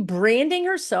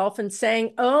and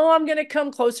saying, oh, I'm going to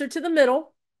come closer to the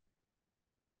middle.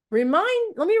 Let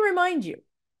me remind you,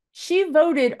 She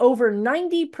voted over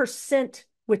 90%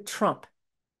 with Trump.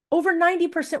 Over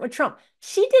 90% with Trump.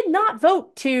 She did not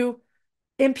vote to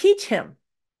impeach him.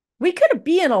 We could have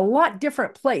been in a lot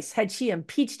different place had she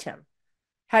impeached him.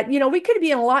 We could have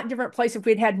been in a lot different place if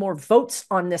we'd had more votes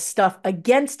on this stuff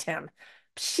against him.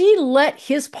 She let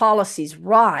his policies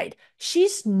ride.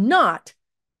 She's not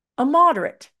a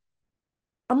moderate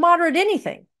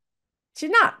anything. She's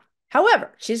not.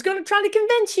 However, she's going to try to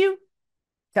convince you,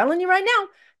 telling you right now,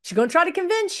 she's going to try to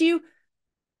convince you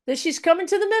that she's coming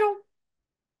to the middle.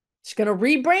 She's going to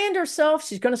rebrand herself.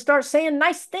 She's going to start saying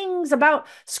nice things about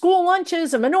school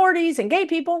lunches and minorities and gay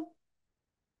people.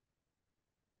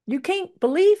 You can't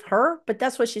believe her, but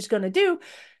that's what she's going to do.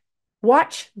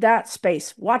 Watch that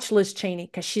space. Watch Liz Cheney,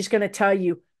 because she's going to tell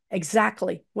you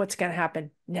exactly what's going to happen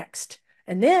next.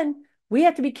 And then we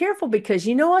have to be careful, because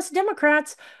us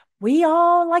Democrats, we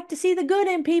all like to see the good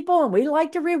in people, and we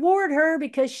like to reward her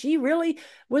because she really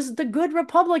was the good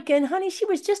Republican. Honey, she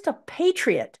was just a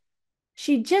patriot.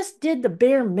 She just did the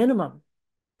bare minimum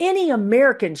any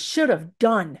American should have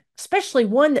done, especially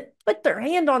one that put their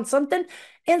hand on something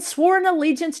and swore an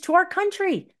allegiance to our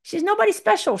country. She's nobody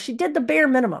special. She did the bare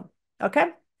minimum. Okay.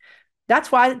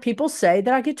 That's why people say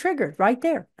that I get triggered right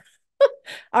there.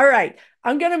 All right.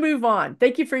 I'm going to move on.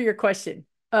 Thank you for your question.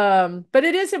 But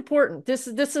it is important. This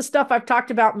is stuff I've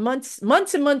talked about months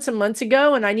and months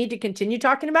ago, and I need to continue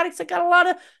talking about it because I got a lot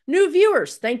of new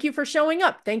viewers. Thank you for showing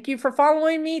up. Thank you for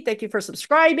following me. Thank you for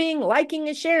subscribing, liking,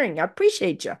 and sharing. I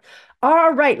appreciate you.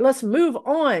 All right, let's move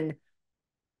on.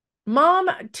 Mom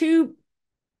to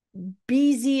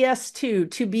BZS2,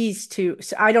 2Bs2.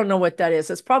 So I don't know what that is.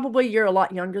 It's probably you're a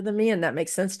lot younger than me, and that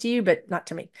makes sense to you, but not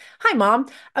to me. Hi, Mom.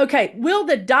 Okay, will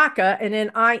the DACA, and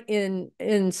then I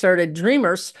inserted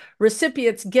Dreamers,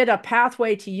 recipients get a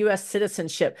pathway to U.S.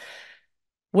 citizenship?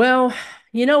 Well,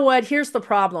 you know what? Here's the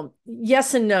problem.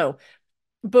 Yes and no.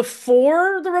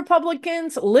 Before the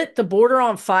Republicans lit the border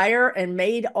on fire and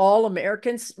made all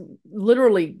Americans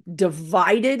literally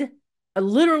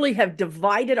have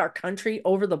divided our country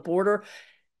over the border.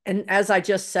 And as I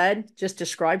just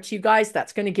described to you guys,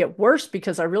 that's going to get worse,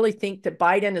 because I really think that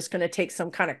Biden is going to take some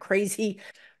kind of crazy,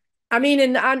 and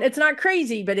it's not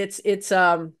crazy, but it's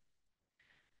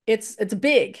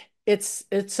big.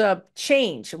 It's a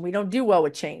change, and we don't do well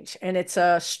with change. And it's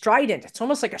a strident. It's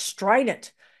almost like a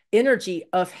strident energy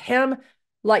of him,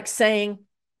 like saying,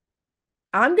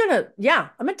 I'm going to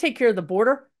take care of the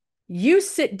border. You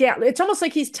sit down. It's almost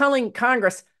like he's telling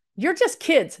Congress, you're just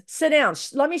kids. Sit down.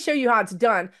 Let me show you how it's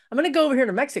done. I'm going to go over here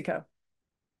to Mexico,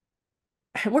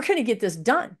 and we're going to get this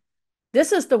done.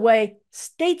 This is the way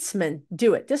statesmen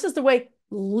do it. This is the way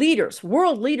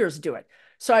world leaders do it.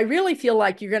 So I really feel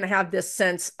like you're going to have this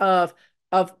sense of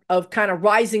kind of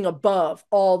rising above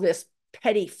all this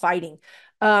petty fighting.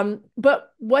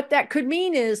 But what that could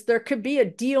mean is there could be a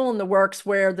deal in the works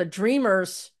where the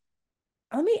Dreamers.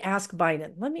 Let me ask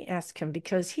Biden. Let me ask him,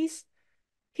 because he's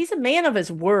a man of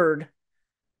his word,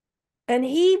 and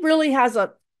he really has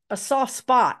a soft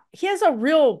spot. He has a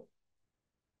real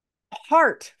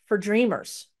heart for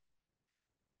Dreamers.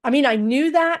 I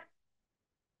knew that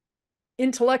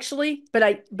intellectually,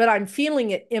 but I'm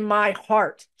feeling it in my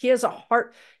heart. He has a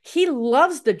heart. He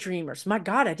loves the Dreamers. My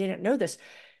God, I didn't know this.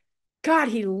 God,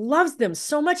 he loves them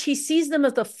so much. He sees them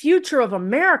as the future of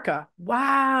America.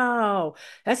 Wow.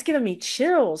 That's giving me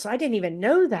chills. I didn't even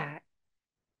know that.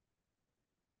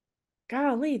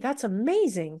 Golly, that's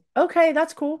amazing. Okay,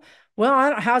 that's cool.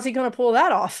 Well, how's he going to pull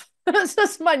that off?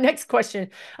 That's my next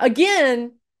question.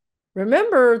 Again,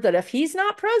 remember that if he's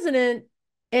not president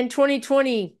in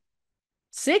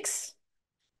 2026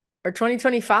 or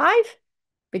 2025,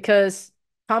 because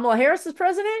Kamala Harris is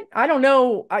president, I don't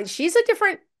know. She's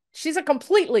a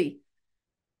completely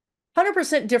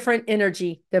 100% different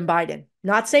energy than Biden.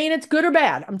 Not saying it's good or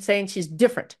bad. I'm saying she's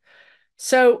different.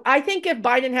 So I think if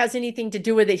Biden has anything to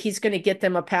do with it, he's going to get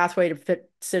them a pathway to fit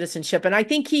citizenship. And I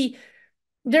think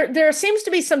there seems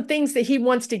to be some things that he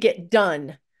wants to get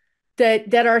done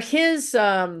that are his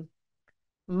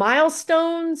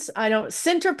milestones.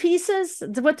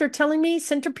 Centerpieces, is what they're telling me.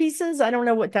 Centerpieces. I don't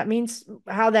know what that means,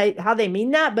 how they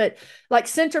mean that, but like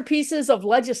centerpieces of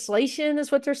legislation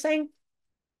is what they're saying.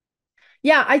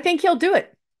 Yeah, I think he'll do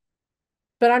it.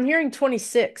 But I'm hearing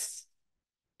 26.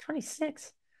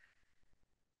 26.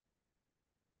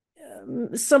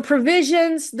 Some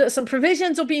provisions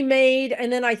will be made, and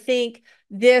then I think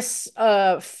this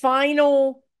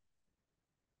final,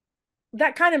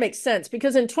 that kind of makes sense,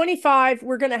 because in 25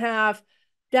 we're going to have,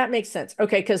 that makes sense.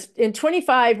 Okay, because in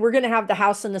 25 we're going to have the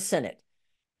House and the Senate.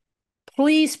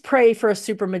 Please pray for a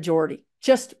supermajority.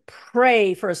 Just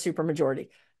pray for a supermajority.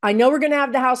 I know we're going to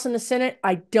have the House and the Senate.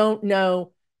 I don't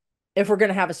know if we're going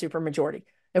to have a supermajority.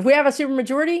 If we have a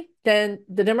supermajority, then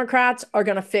the Democrats are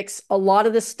going to fix a lot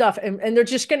of this stuff, and they're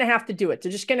just going to have to do it.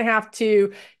 They're just going to have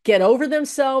to get over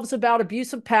themselves about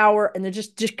abuse of power, and they're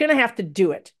just going to have to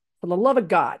do it. For the love of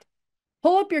God,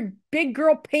 pull up your big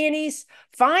girl panties,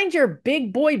 find your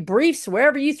big boy briefs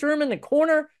wherever you threw them in the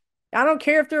corner. I don't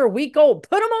care if they're a week old.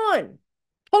 Put them on,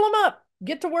 pull them up,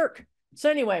 get to work.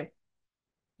 So anyway,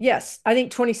 yes, I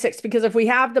think 26, because if we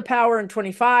have the power in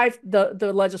 25,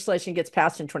 the legislation gets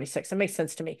passed in 26. That makes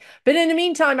sense to me. But in the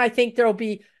meantime, I think there'll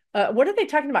be, what are they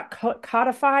talking about?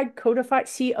 Codified, Codified,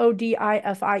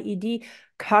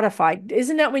 codified.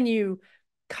 Isn't that when you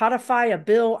codify a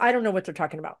bill? I don't know what they're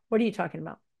talking about. What are you talking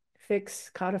about? Fix,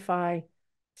 codify,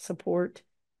 support,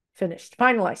 finished,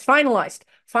 finalized.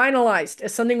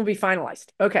 Something will be finalized.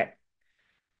 Okay.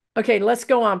 Okay, let's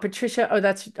go on. Patricia. Oh,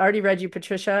 that's I already read you,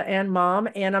 Patricia and Mom,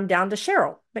 and I'm down to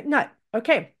Cheryl McNutt.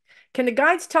 Okay. Can the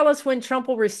guides tell us when Trump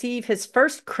will receive his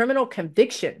first criminal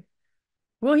conviction?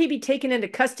 Will he be taken into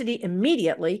custody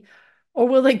immediately, or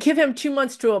will they give him 2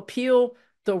 months to appeal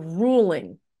the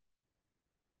ruling?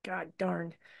 God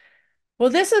darn. Well,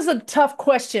 this is a tough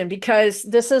question because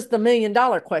this is the $1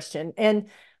 million question. And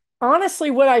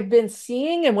honestly, what I've been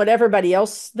seeing and what everybody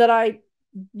else that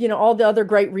all the other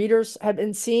great readers have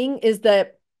been seeing is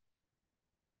that,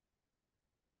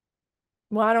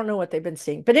 well, I don't know what they've been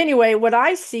seeing. But anyway, what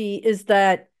I see is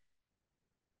that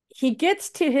he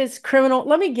gets to his criminal.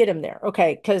 Let me get him there.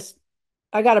 Okay, because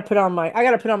I got to put on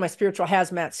my spiritual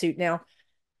hazmat suit now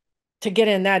to get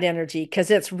in that energy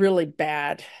because it's really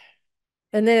bad.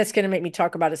 And then it's going to make me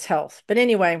talk about his health. But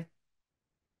anyway,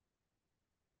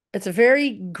 it's a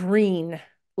very green,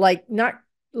 like not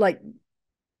like,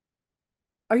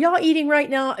 are y'all eating right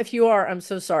now? If you are, I'm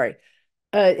so sorry.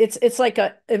 It's like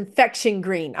a infection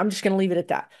green. I'm just going to leave it at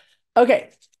that. Okay.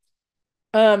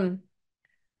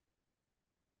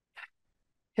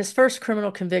 His first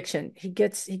criminal conviction. He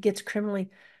gets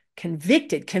criminally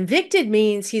convicted. Convicted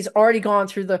means he's already gone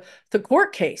through the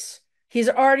court case. He's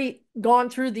already gone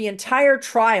through the entire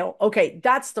trial. Okay,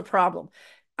 that's the problem.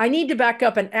 I need to back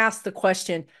up and ask the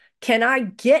question, can I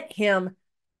get him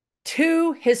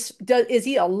to is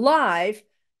he alive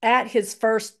at his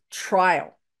first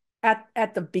trial?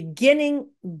 At the beginning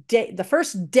day, the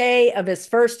first day of his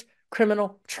first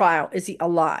criminal trial, is he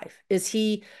alive? Is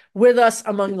he with us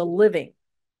among the living?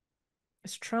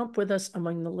 Is Trump with us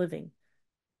among the living?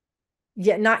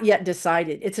 Yet not yet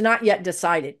decided. It's not yet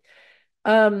decided.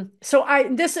 So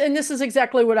this is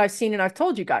exactly what I've seen and I've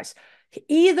told you guys.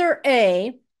 Either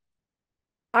A,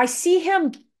 I see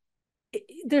him,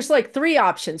 there's like three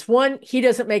options. One, he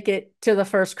doesn't make it to the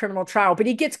first criminal trial, but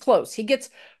he gets close. He gets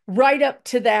right up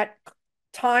to that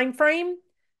time frame,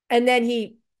 and then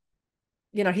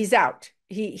he's out.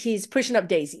 He's pushing up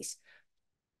daisies.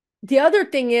 The other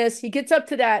thing is he gets up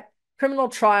to that criminal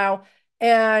trial,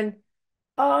 and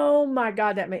oh my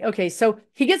God, okay. So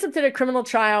he gets up to the criminal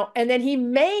trial, and then he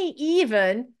may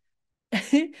even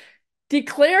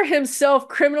declare himself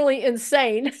criminally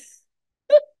insane.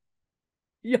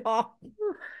 Yeah.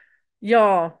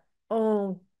 Yeah.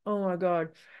 Oh my God.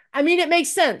 I mean, it makes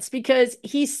sense because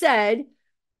he said,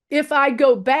 if I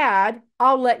go bad,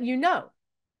 I'll let you know.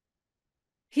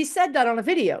 He said that on a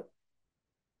video.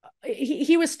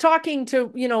 He was talking to,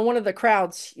 one of the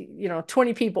crowds,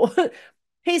 20 people.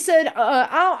 He said,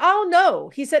 I'll know.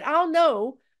 He said, I'll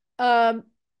know.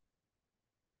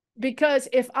 Because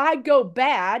if I go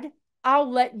bad,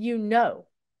 I'll let you know.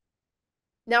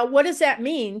 Now, what does that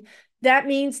mean? That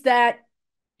means that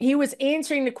he was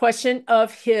answering the question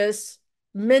of his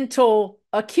mental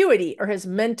acuity or his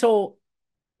mental,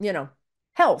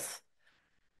 health.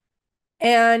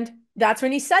 And that's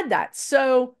when he said that.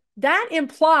 So that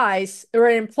implies, or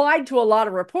it implied to a lot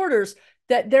of reporters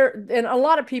that and a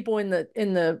lot of people in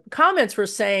the comments were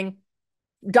saying,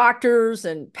 doctors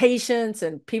and patients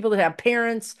and people that have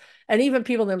parents and even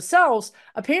people themselves,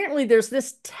 apparently there's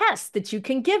this test that you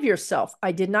can give yourself.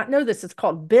 I did not know this. It's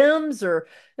called BIMS, or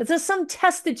it's some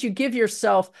test that you give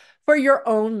yourself for your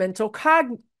own mental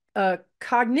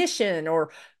cognition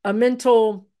or a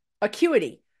mental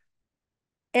acuity.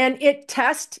 And it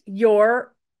tests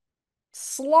your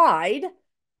slide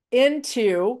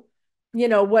into,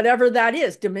 whatever that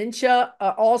is, dementia,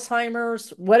 Alzheimer's,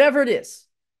 whatever it is.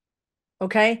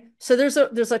 Okay. So there's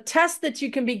a test that you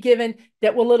can be given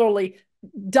that will literally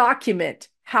document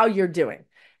how you're doing.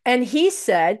 And he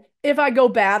said, if I go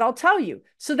bad, I'll tell you.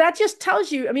 So that just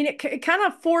tells you, I mean, it kind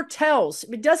of foretells,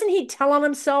 but doesn't he tell on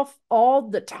himself all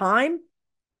the time?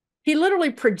 He literally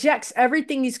projects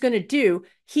everything he's going to do.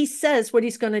 He says what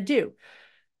he's going to do.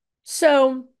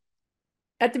 So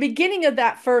at the beginning of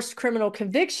that first criminal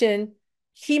conviction,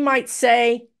 he might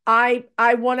say, I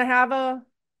want to have a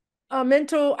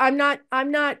mental, I'm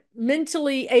not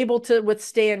mentally able to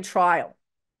withstand trial.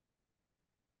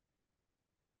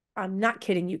 I'm not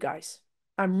kidding you guys.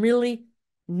 I'm really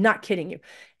not kidding you.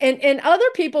 And other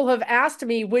people have asked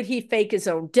me, would he fake his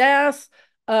own death?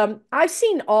 I've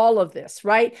seen all of this,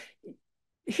 right?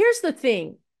 Here's the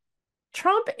thing.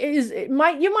 Trump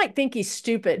you might think he's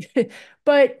stupid,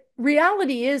 but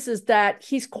reality is that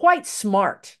he's quite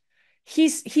smart.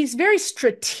 He's very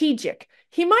strategic.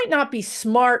 He might not be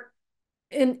smart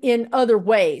in other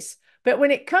ways, but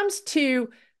when it comes to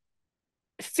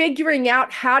figuring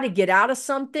out how to get out of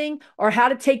something or how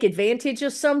to take advantage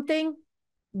of something,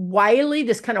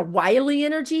 this kind of wily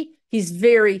energy, he's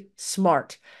very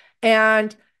smart.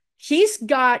 And he's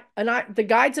got, the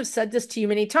guides have said this to you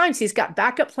many times, he's got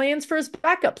backup plans for his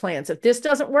backup plans. If this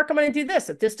doesn't work, I'm going to do this.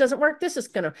 If this doesn't work, this is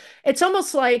going to, it's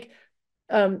almost like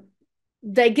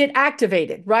they get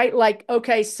activated, right? Like,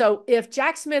 okay, so if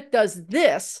Jack Smith does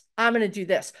this, I'm going to do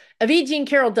this. If E. Jean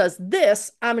Carroll does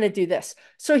this, I'm going to do this.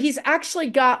 So he's actually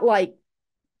got like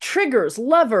triggers,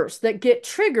 levers that get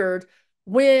triggered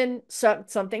when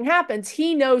something happens.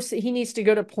 He knows that he needs to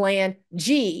go to plan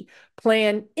G,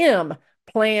 plan M,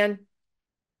 plan,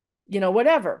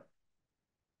 whatever.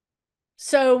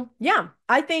 So yeah,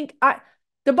 I think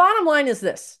the bottom line is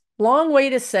this. Long way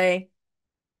to say,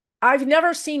 I've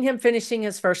never seen him finishing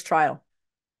his first trial.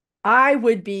 I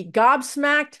would be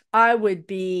gobsmacked. I'd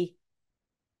be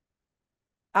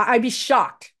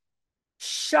shocked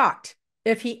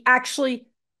if he actually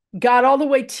got all the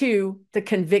way to the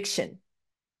conviction.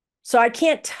 So I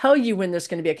can't tell you when there's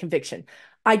going to be a conviction.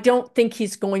 I don't think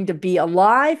he's going to be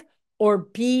alive or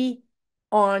be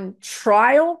on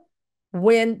trial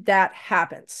when that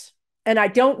happens. And I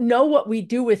don't know what we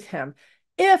do with him.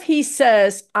 If he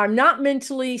says, I'm not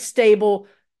mentally stable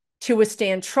to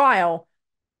withstand trial,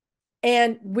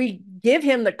 and we give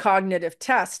him the cognitive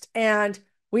test and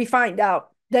we find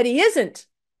out that he isn't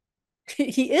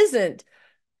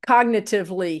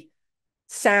cognitively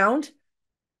sound,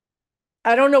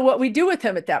 I don't know what we do with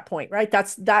him at that point, right?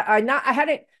 I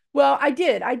hadn't, well, I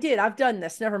did. I've done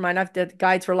this. Never mind. The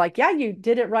guides were like, yeah, you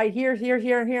did it right here, here,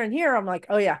 here, here, and here. I'm like,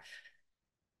 oh yeah.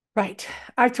 Right.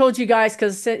 I've told you guys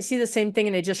because see the same thing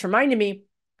and it just reminded me.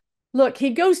 Look,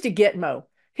 he goes to Gitmo.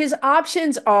 His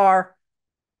options are,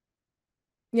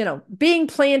 being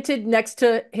planted next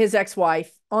to his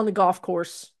ex-wife on the golf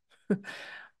course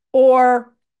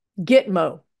or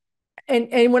Gitmo.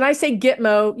 And when I say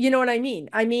Gitmo, you know what I mean?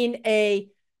 I mean a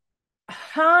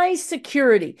high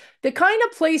security, the kind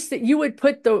of place that you would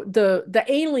put the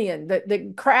alien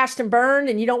that crashed and burned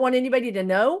and you don't want anybody to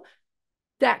know,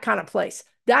 that kind of place.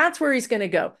 That's where he's going to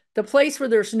go. The place where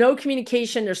there's no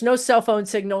communication, there's no cell phone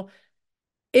signal.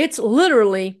 It's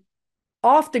literally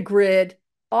off the grid,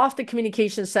 off the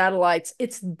communication satellites.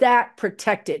 It's that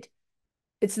protected.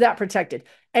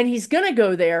 And he's going to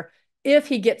go there if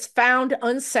he gets found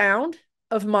unsound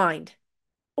of mind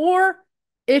or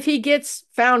if he gets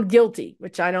found guilty,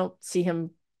 which I don't see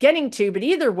him getting to, but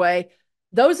either way,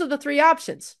 those are the three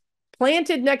options.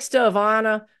 Planted next to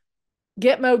Ivana,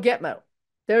 Gitmo.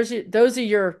 Those are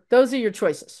your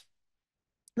choices.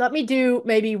 Let me do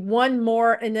maybe one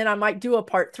more, and then I might do a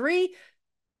part 3.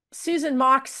 Susan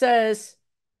Mock says,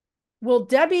 will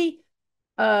Debbie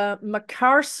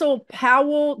McCarcel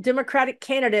Powell, Democratic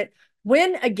candidate,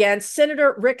 win against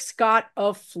Senator Rick Scott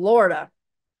of Florida?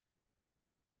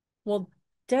 Will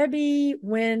Debbie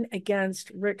win against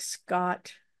Rick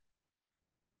Scott?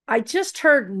 I just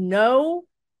heard no,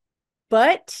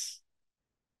 but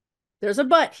there's a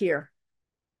but here.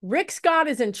 Rick Scott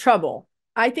is in trouble.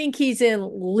 I think he's in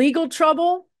legal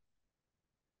trouble.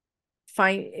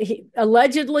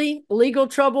 Allegedly legal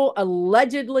trouble,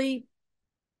 allegedly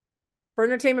for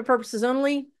entertainment purposes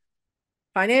only,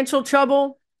 financial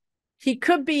trouble. He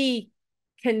could be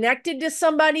connected to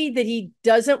somebody that he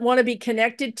doesn't want to be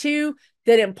connected to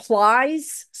that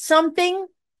implies something.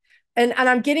 And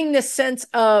I'm getting this sense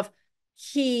of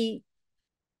he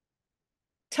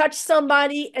touched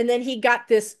somebody and then he got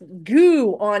this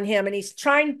goo on him and he's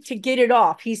trying to get it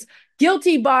off. He's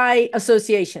guilty by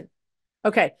association.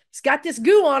 Okay, he's got this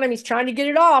goo on him. He's trying to get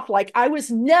it off. Like I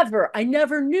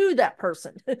never knew that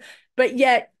person. But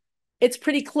yet it's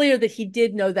pretty clear that he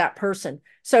did know that person.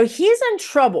 So he's in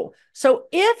trouble. So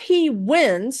if he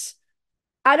wins,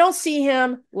 I don't see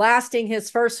him lasting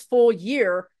his first full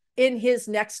year in his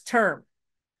next term.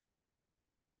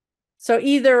 So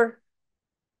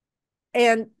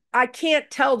and I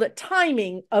can't tell the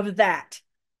timing of that,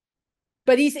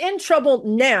 but he's in trouble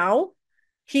now.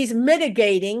 He's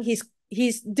mitigating. He's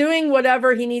he's doing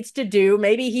whatever he needs to do.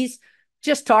 Maybe he's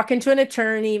just talking to an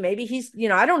attorney. Maybe he's,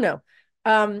 I don't know.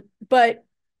 But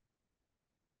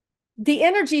the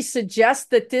energy suggests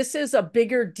that this is a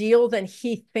bigger deal than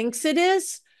he thinks it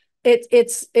is.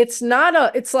 It's not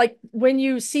a, it's like when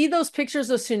you see those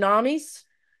pictures of tsunamis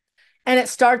and it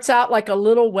starts out like a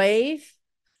little wave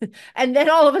and then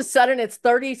all of a sudden it's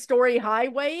 30-story high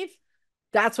wave.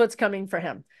 That's what's coming for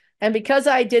him. And because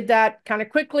I did that kind of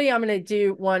quickly, I'm going to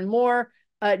do one more.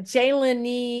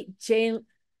 Jalenia,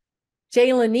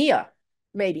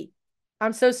 maybe.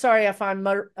 I'm so sorry if I'm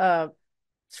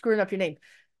screwing up your name.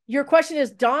 Your question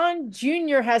is, Don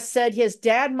Jr. has said his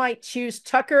dad might choose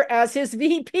Tucker as his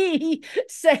VP.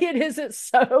 Say it isn't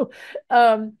so.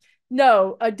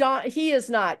 No, Don, he is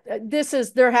not.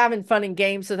 They're having fun and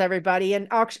games with everybody. And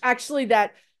actually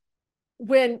that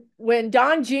when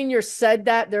Don Jr. said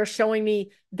that, they're showing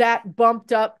me that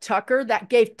bumped up Tucker, that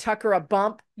gave Tucker a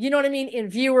bump. You know what I mean? In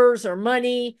viewers or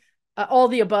money, all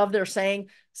the above they're saying.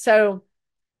 So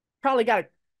probably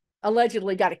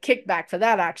allegedly got a kickback for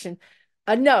that action.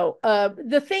 No,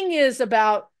 the thing is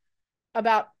about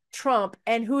Trump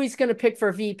and who he's going to pick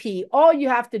for VP. All you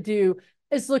have to do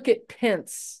is look at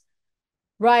Pence,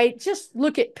 right? Just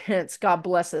look at Pence. God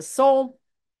bless his soul.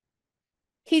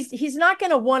 He's not going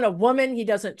to want a woman. He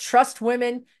doesn't trust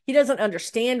women. He doesn't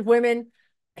understand women.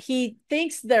 He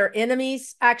thinks they're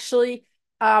enemies, actually.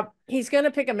 He's going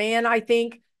to pick a man, I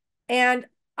think. And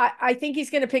I think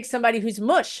he's going to pick somebody who's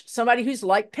mush, somebody who's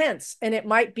like Pence. And it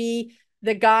might be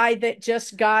the guy that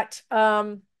just got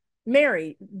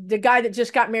married, the guy that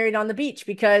just got married on the beach,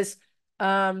 because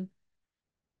so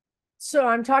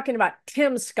I'm talking about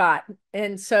Tim Scott.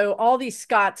 And so all these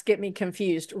Scotts get me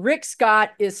confused. Rick Scott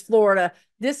is Florida.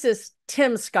 This is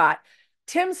Tim Scott.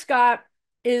 Tim Scott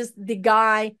is the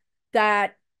guy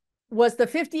that was the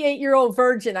 58-year-old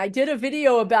virgin. I did a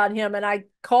video about him and I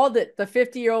called it the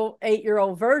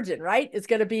 58-year-old virgin, right? It's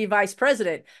going to be vice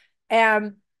president.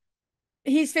 And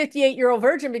he's 58-year-old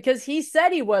virgin because he said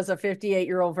he was a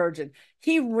 58-year-old virgin.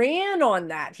 He ran on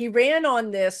that. He ran on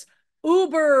this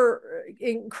uber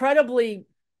incredibly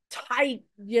tight,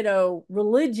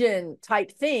 religion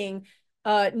type thing.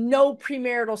 No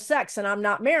premarital sex, and I'm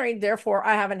not married, therefore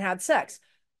I haven't had sex.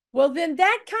 Well, then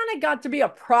that kind of got to be a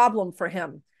problem for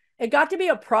him. It got to be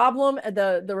a problem.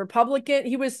 The Republican,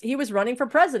 he was running for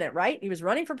president, right? He was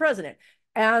running for president.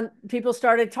 And people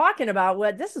started talking about,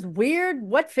 well, this is weird.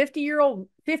 What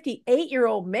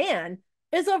 58-year-old man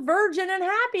is a virgin and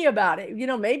happy about it?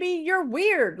 Maybe you're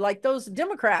weird like those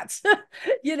Democrats,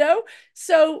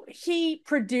 So he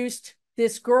produced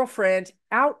this girlfriend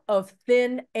out of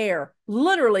thin air,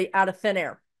 literally out of thin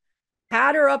air.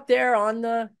 Had her up there on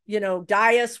the,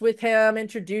 dais with him,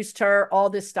 introduced her, all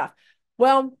this stuff.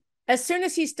 Well, as soon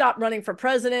as he stopped running for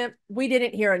president, we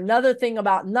didn't hear another thing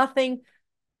about nothing.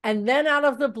 And then out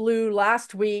of the blue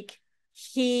last week,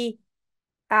 he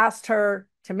asked her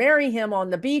to marry him on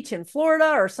the beach in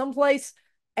Florida or someplace.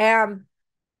 And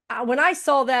when I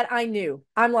saw that, I knew.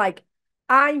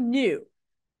 I knew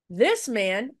this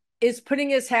man is putting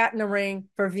his hat in the ring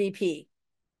for VP.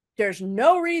 There's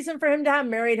no reason for him to have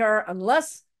married her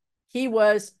unless he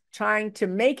was trying to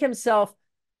make himself,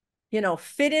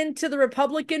 fit into the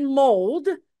Republican mold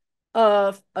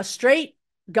of a straight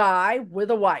guy with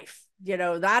a wife.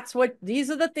 These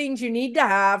are the things you need to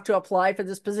have to apply for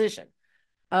this position.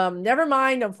 Never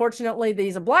mind, unfortunately,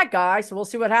 he's a black guy, so we'll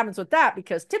see what happens with that,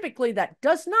 because typically that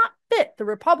does not fit the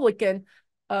Republican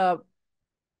job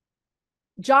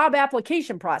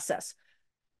application process.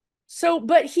 So,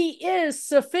 but he is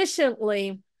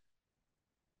sufficiently,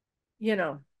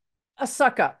 a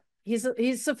suck up.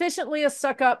 He's sufficiently a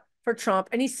suck up for Trump,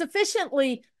 and he's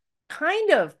sufficiently kind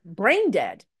of brain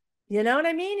dead. You know what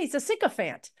I mean? He's a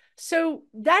sycophant. So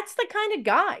that's the kind of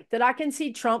guy that I can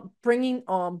see Trump bringing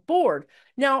on board.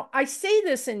 Now, I say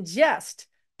this in jest,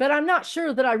 but I'm not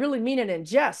sure that I really mean it in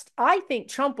jest. I think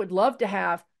Trump would love to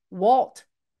have Walt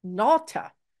Nauta,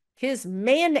 his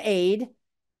man aide,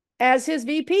 as his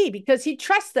VP, because he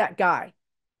trusts that guy.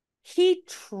 He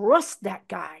trusts that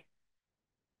guy.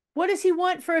 What does he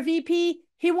want for a VP?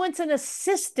 He wants an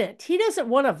assistant. He doesn't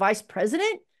want a vice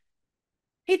president.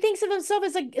 He thinks of himself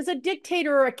as a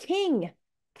dictator or a king.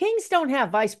 Kings don't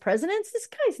have vice presidents. This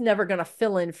guy's never going to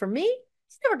fill in for me.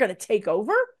 He's never going to take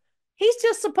over. He's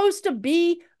just supposed to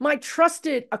be my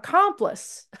trusted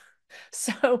accomplice.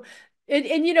 So, and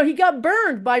he got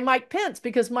burned by Mike Pence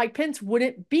because Mike Pence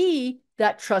wouldn't be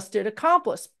that trusted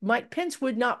accomplice. Mike Pence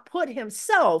would not put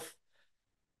himself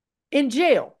in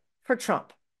jail for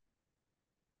Trump.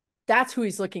 That's who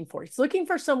he's looking for. He's looking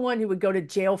for someone who would go to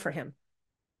jail for him.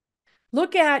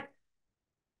 Look at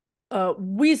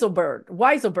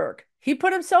Weiselberg. He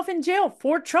put himself in jail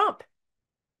for Trump.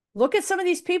 Look at some of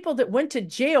these people that went to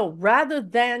jail rather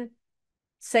than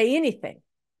say anything,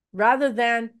 rather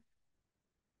than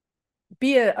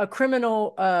be a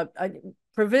criminal,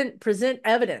 present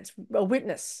evidence, a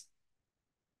witness.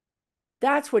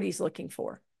 That's what he's looking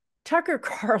for. Tucker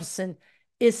Carlson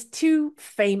is too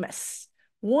famous,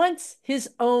 wants his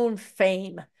own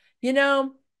fame. You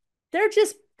know, they're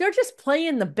just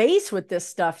playing the base with this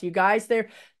stuff, you guys.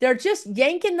 They're just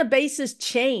yanking the base's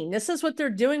chain. This is what they're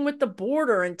doing with the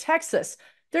border in Texas.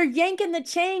 They're yanking the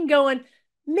chain going,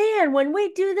 man, when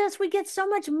we do this, we get so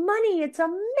much money. It's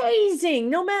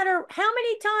amazing. No matter how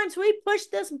many times we push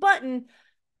this button,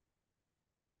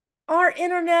 our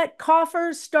internet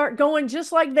coffers start going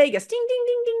just like Vegas. Ding, ding,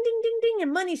 ding, ding, ding, ding, ding,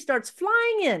 and money starts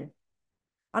flying in.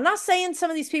 I'm not saying some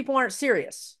of these people aren't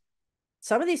serious.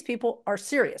 Some of these people are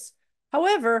serious.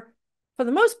 However, for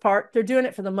the most part, they're doing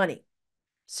it for the money.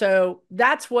 So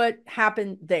that's what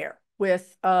happened there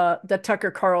with the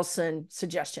Tucker Carlson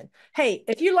suggestion. Hey,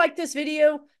 if you like this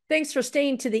video, thanks for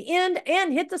staying to the end,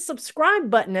 and hit the subscribe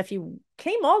button. If you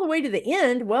came all the way to the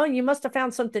end, well, you must have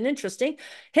found something interesting.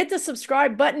 Hit the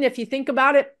subscribe button if you think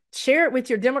about it. Share it with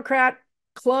your Democrat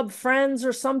club friends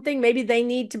or something. Maybe they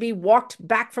need to be walked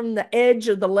back from the edge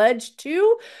of the ledge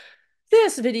too.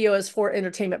 This video is for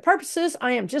entertainment purposes.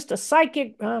 I am just a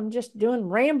psychic. I'm just doing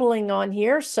rambling on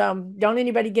here. So don't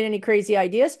anybody get any crazy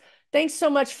ideas. Thanks so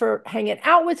much for hanging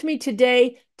out with me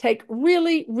today. Take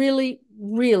really, really,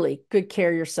 really good care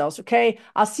of yourselves, okay?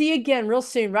 I'll see you again real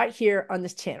soon right here on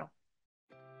this channel.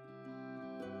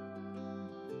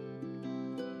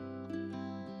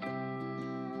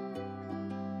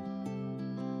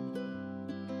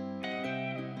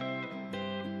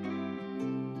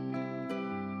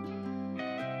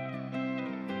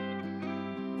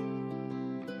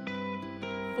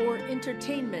 For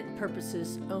entertainment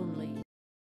purposes only.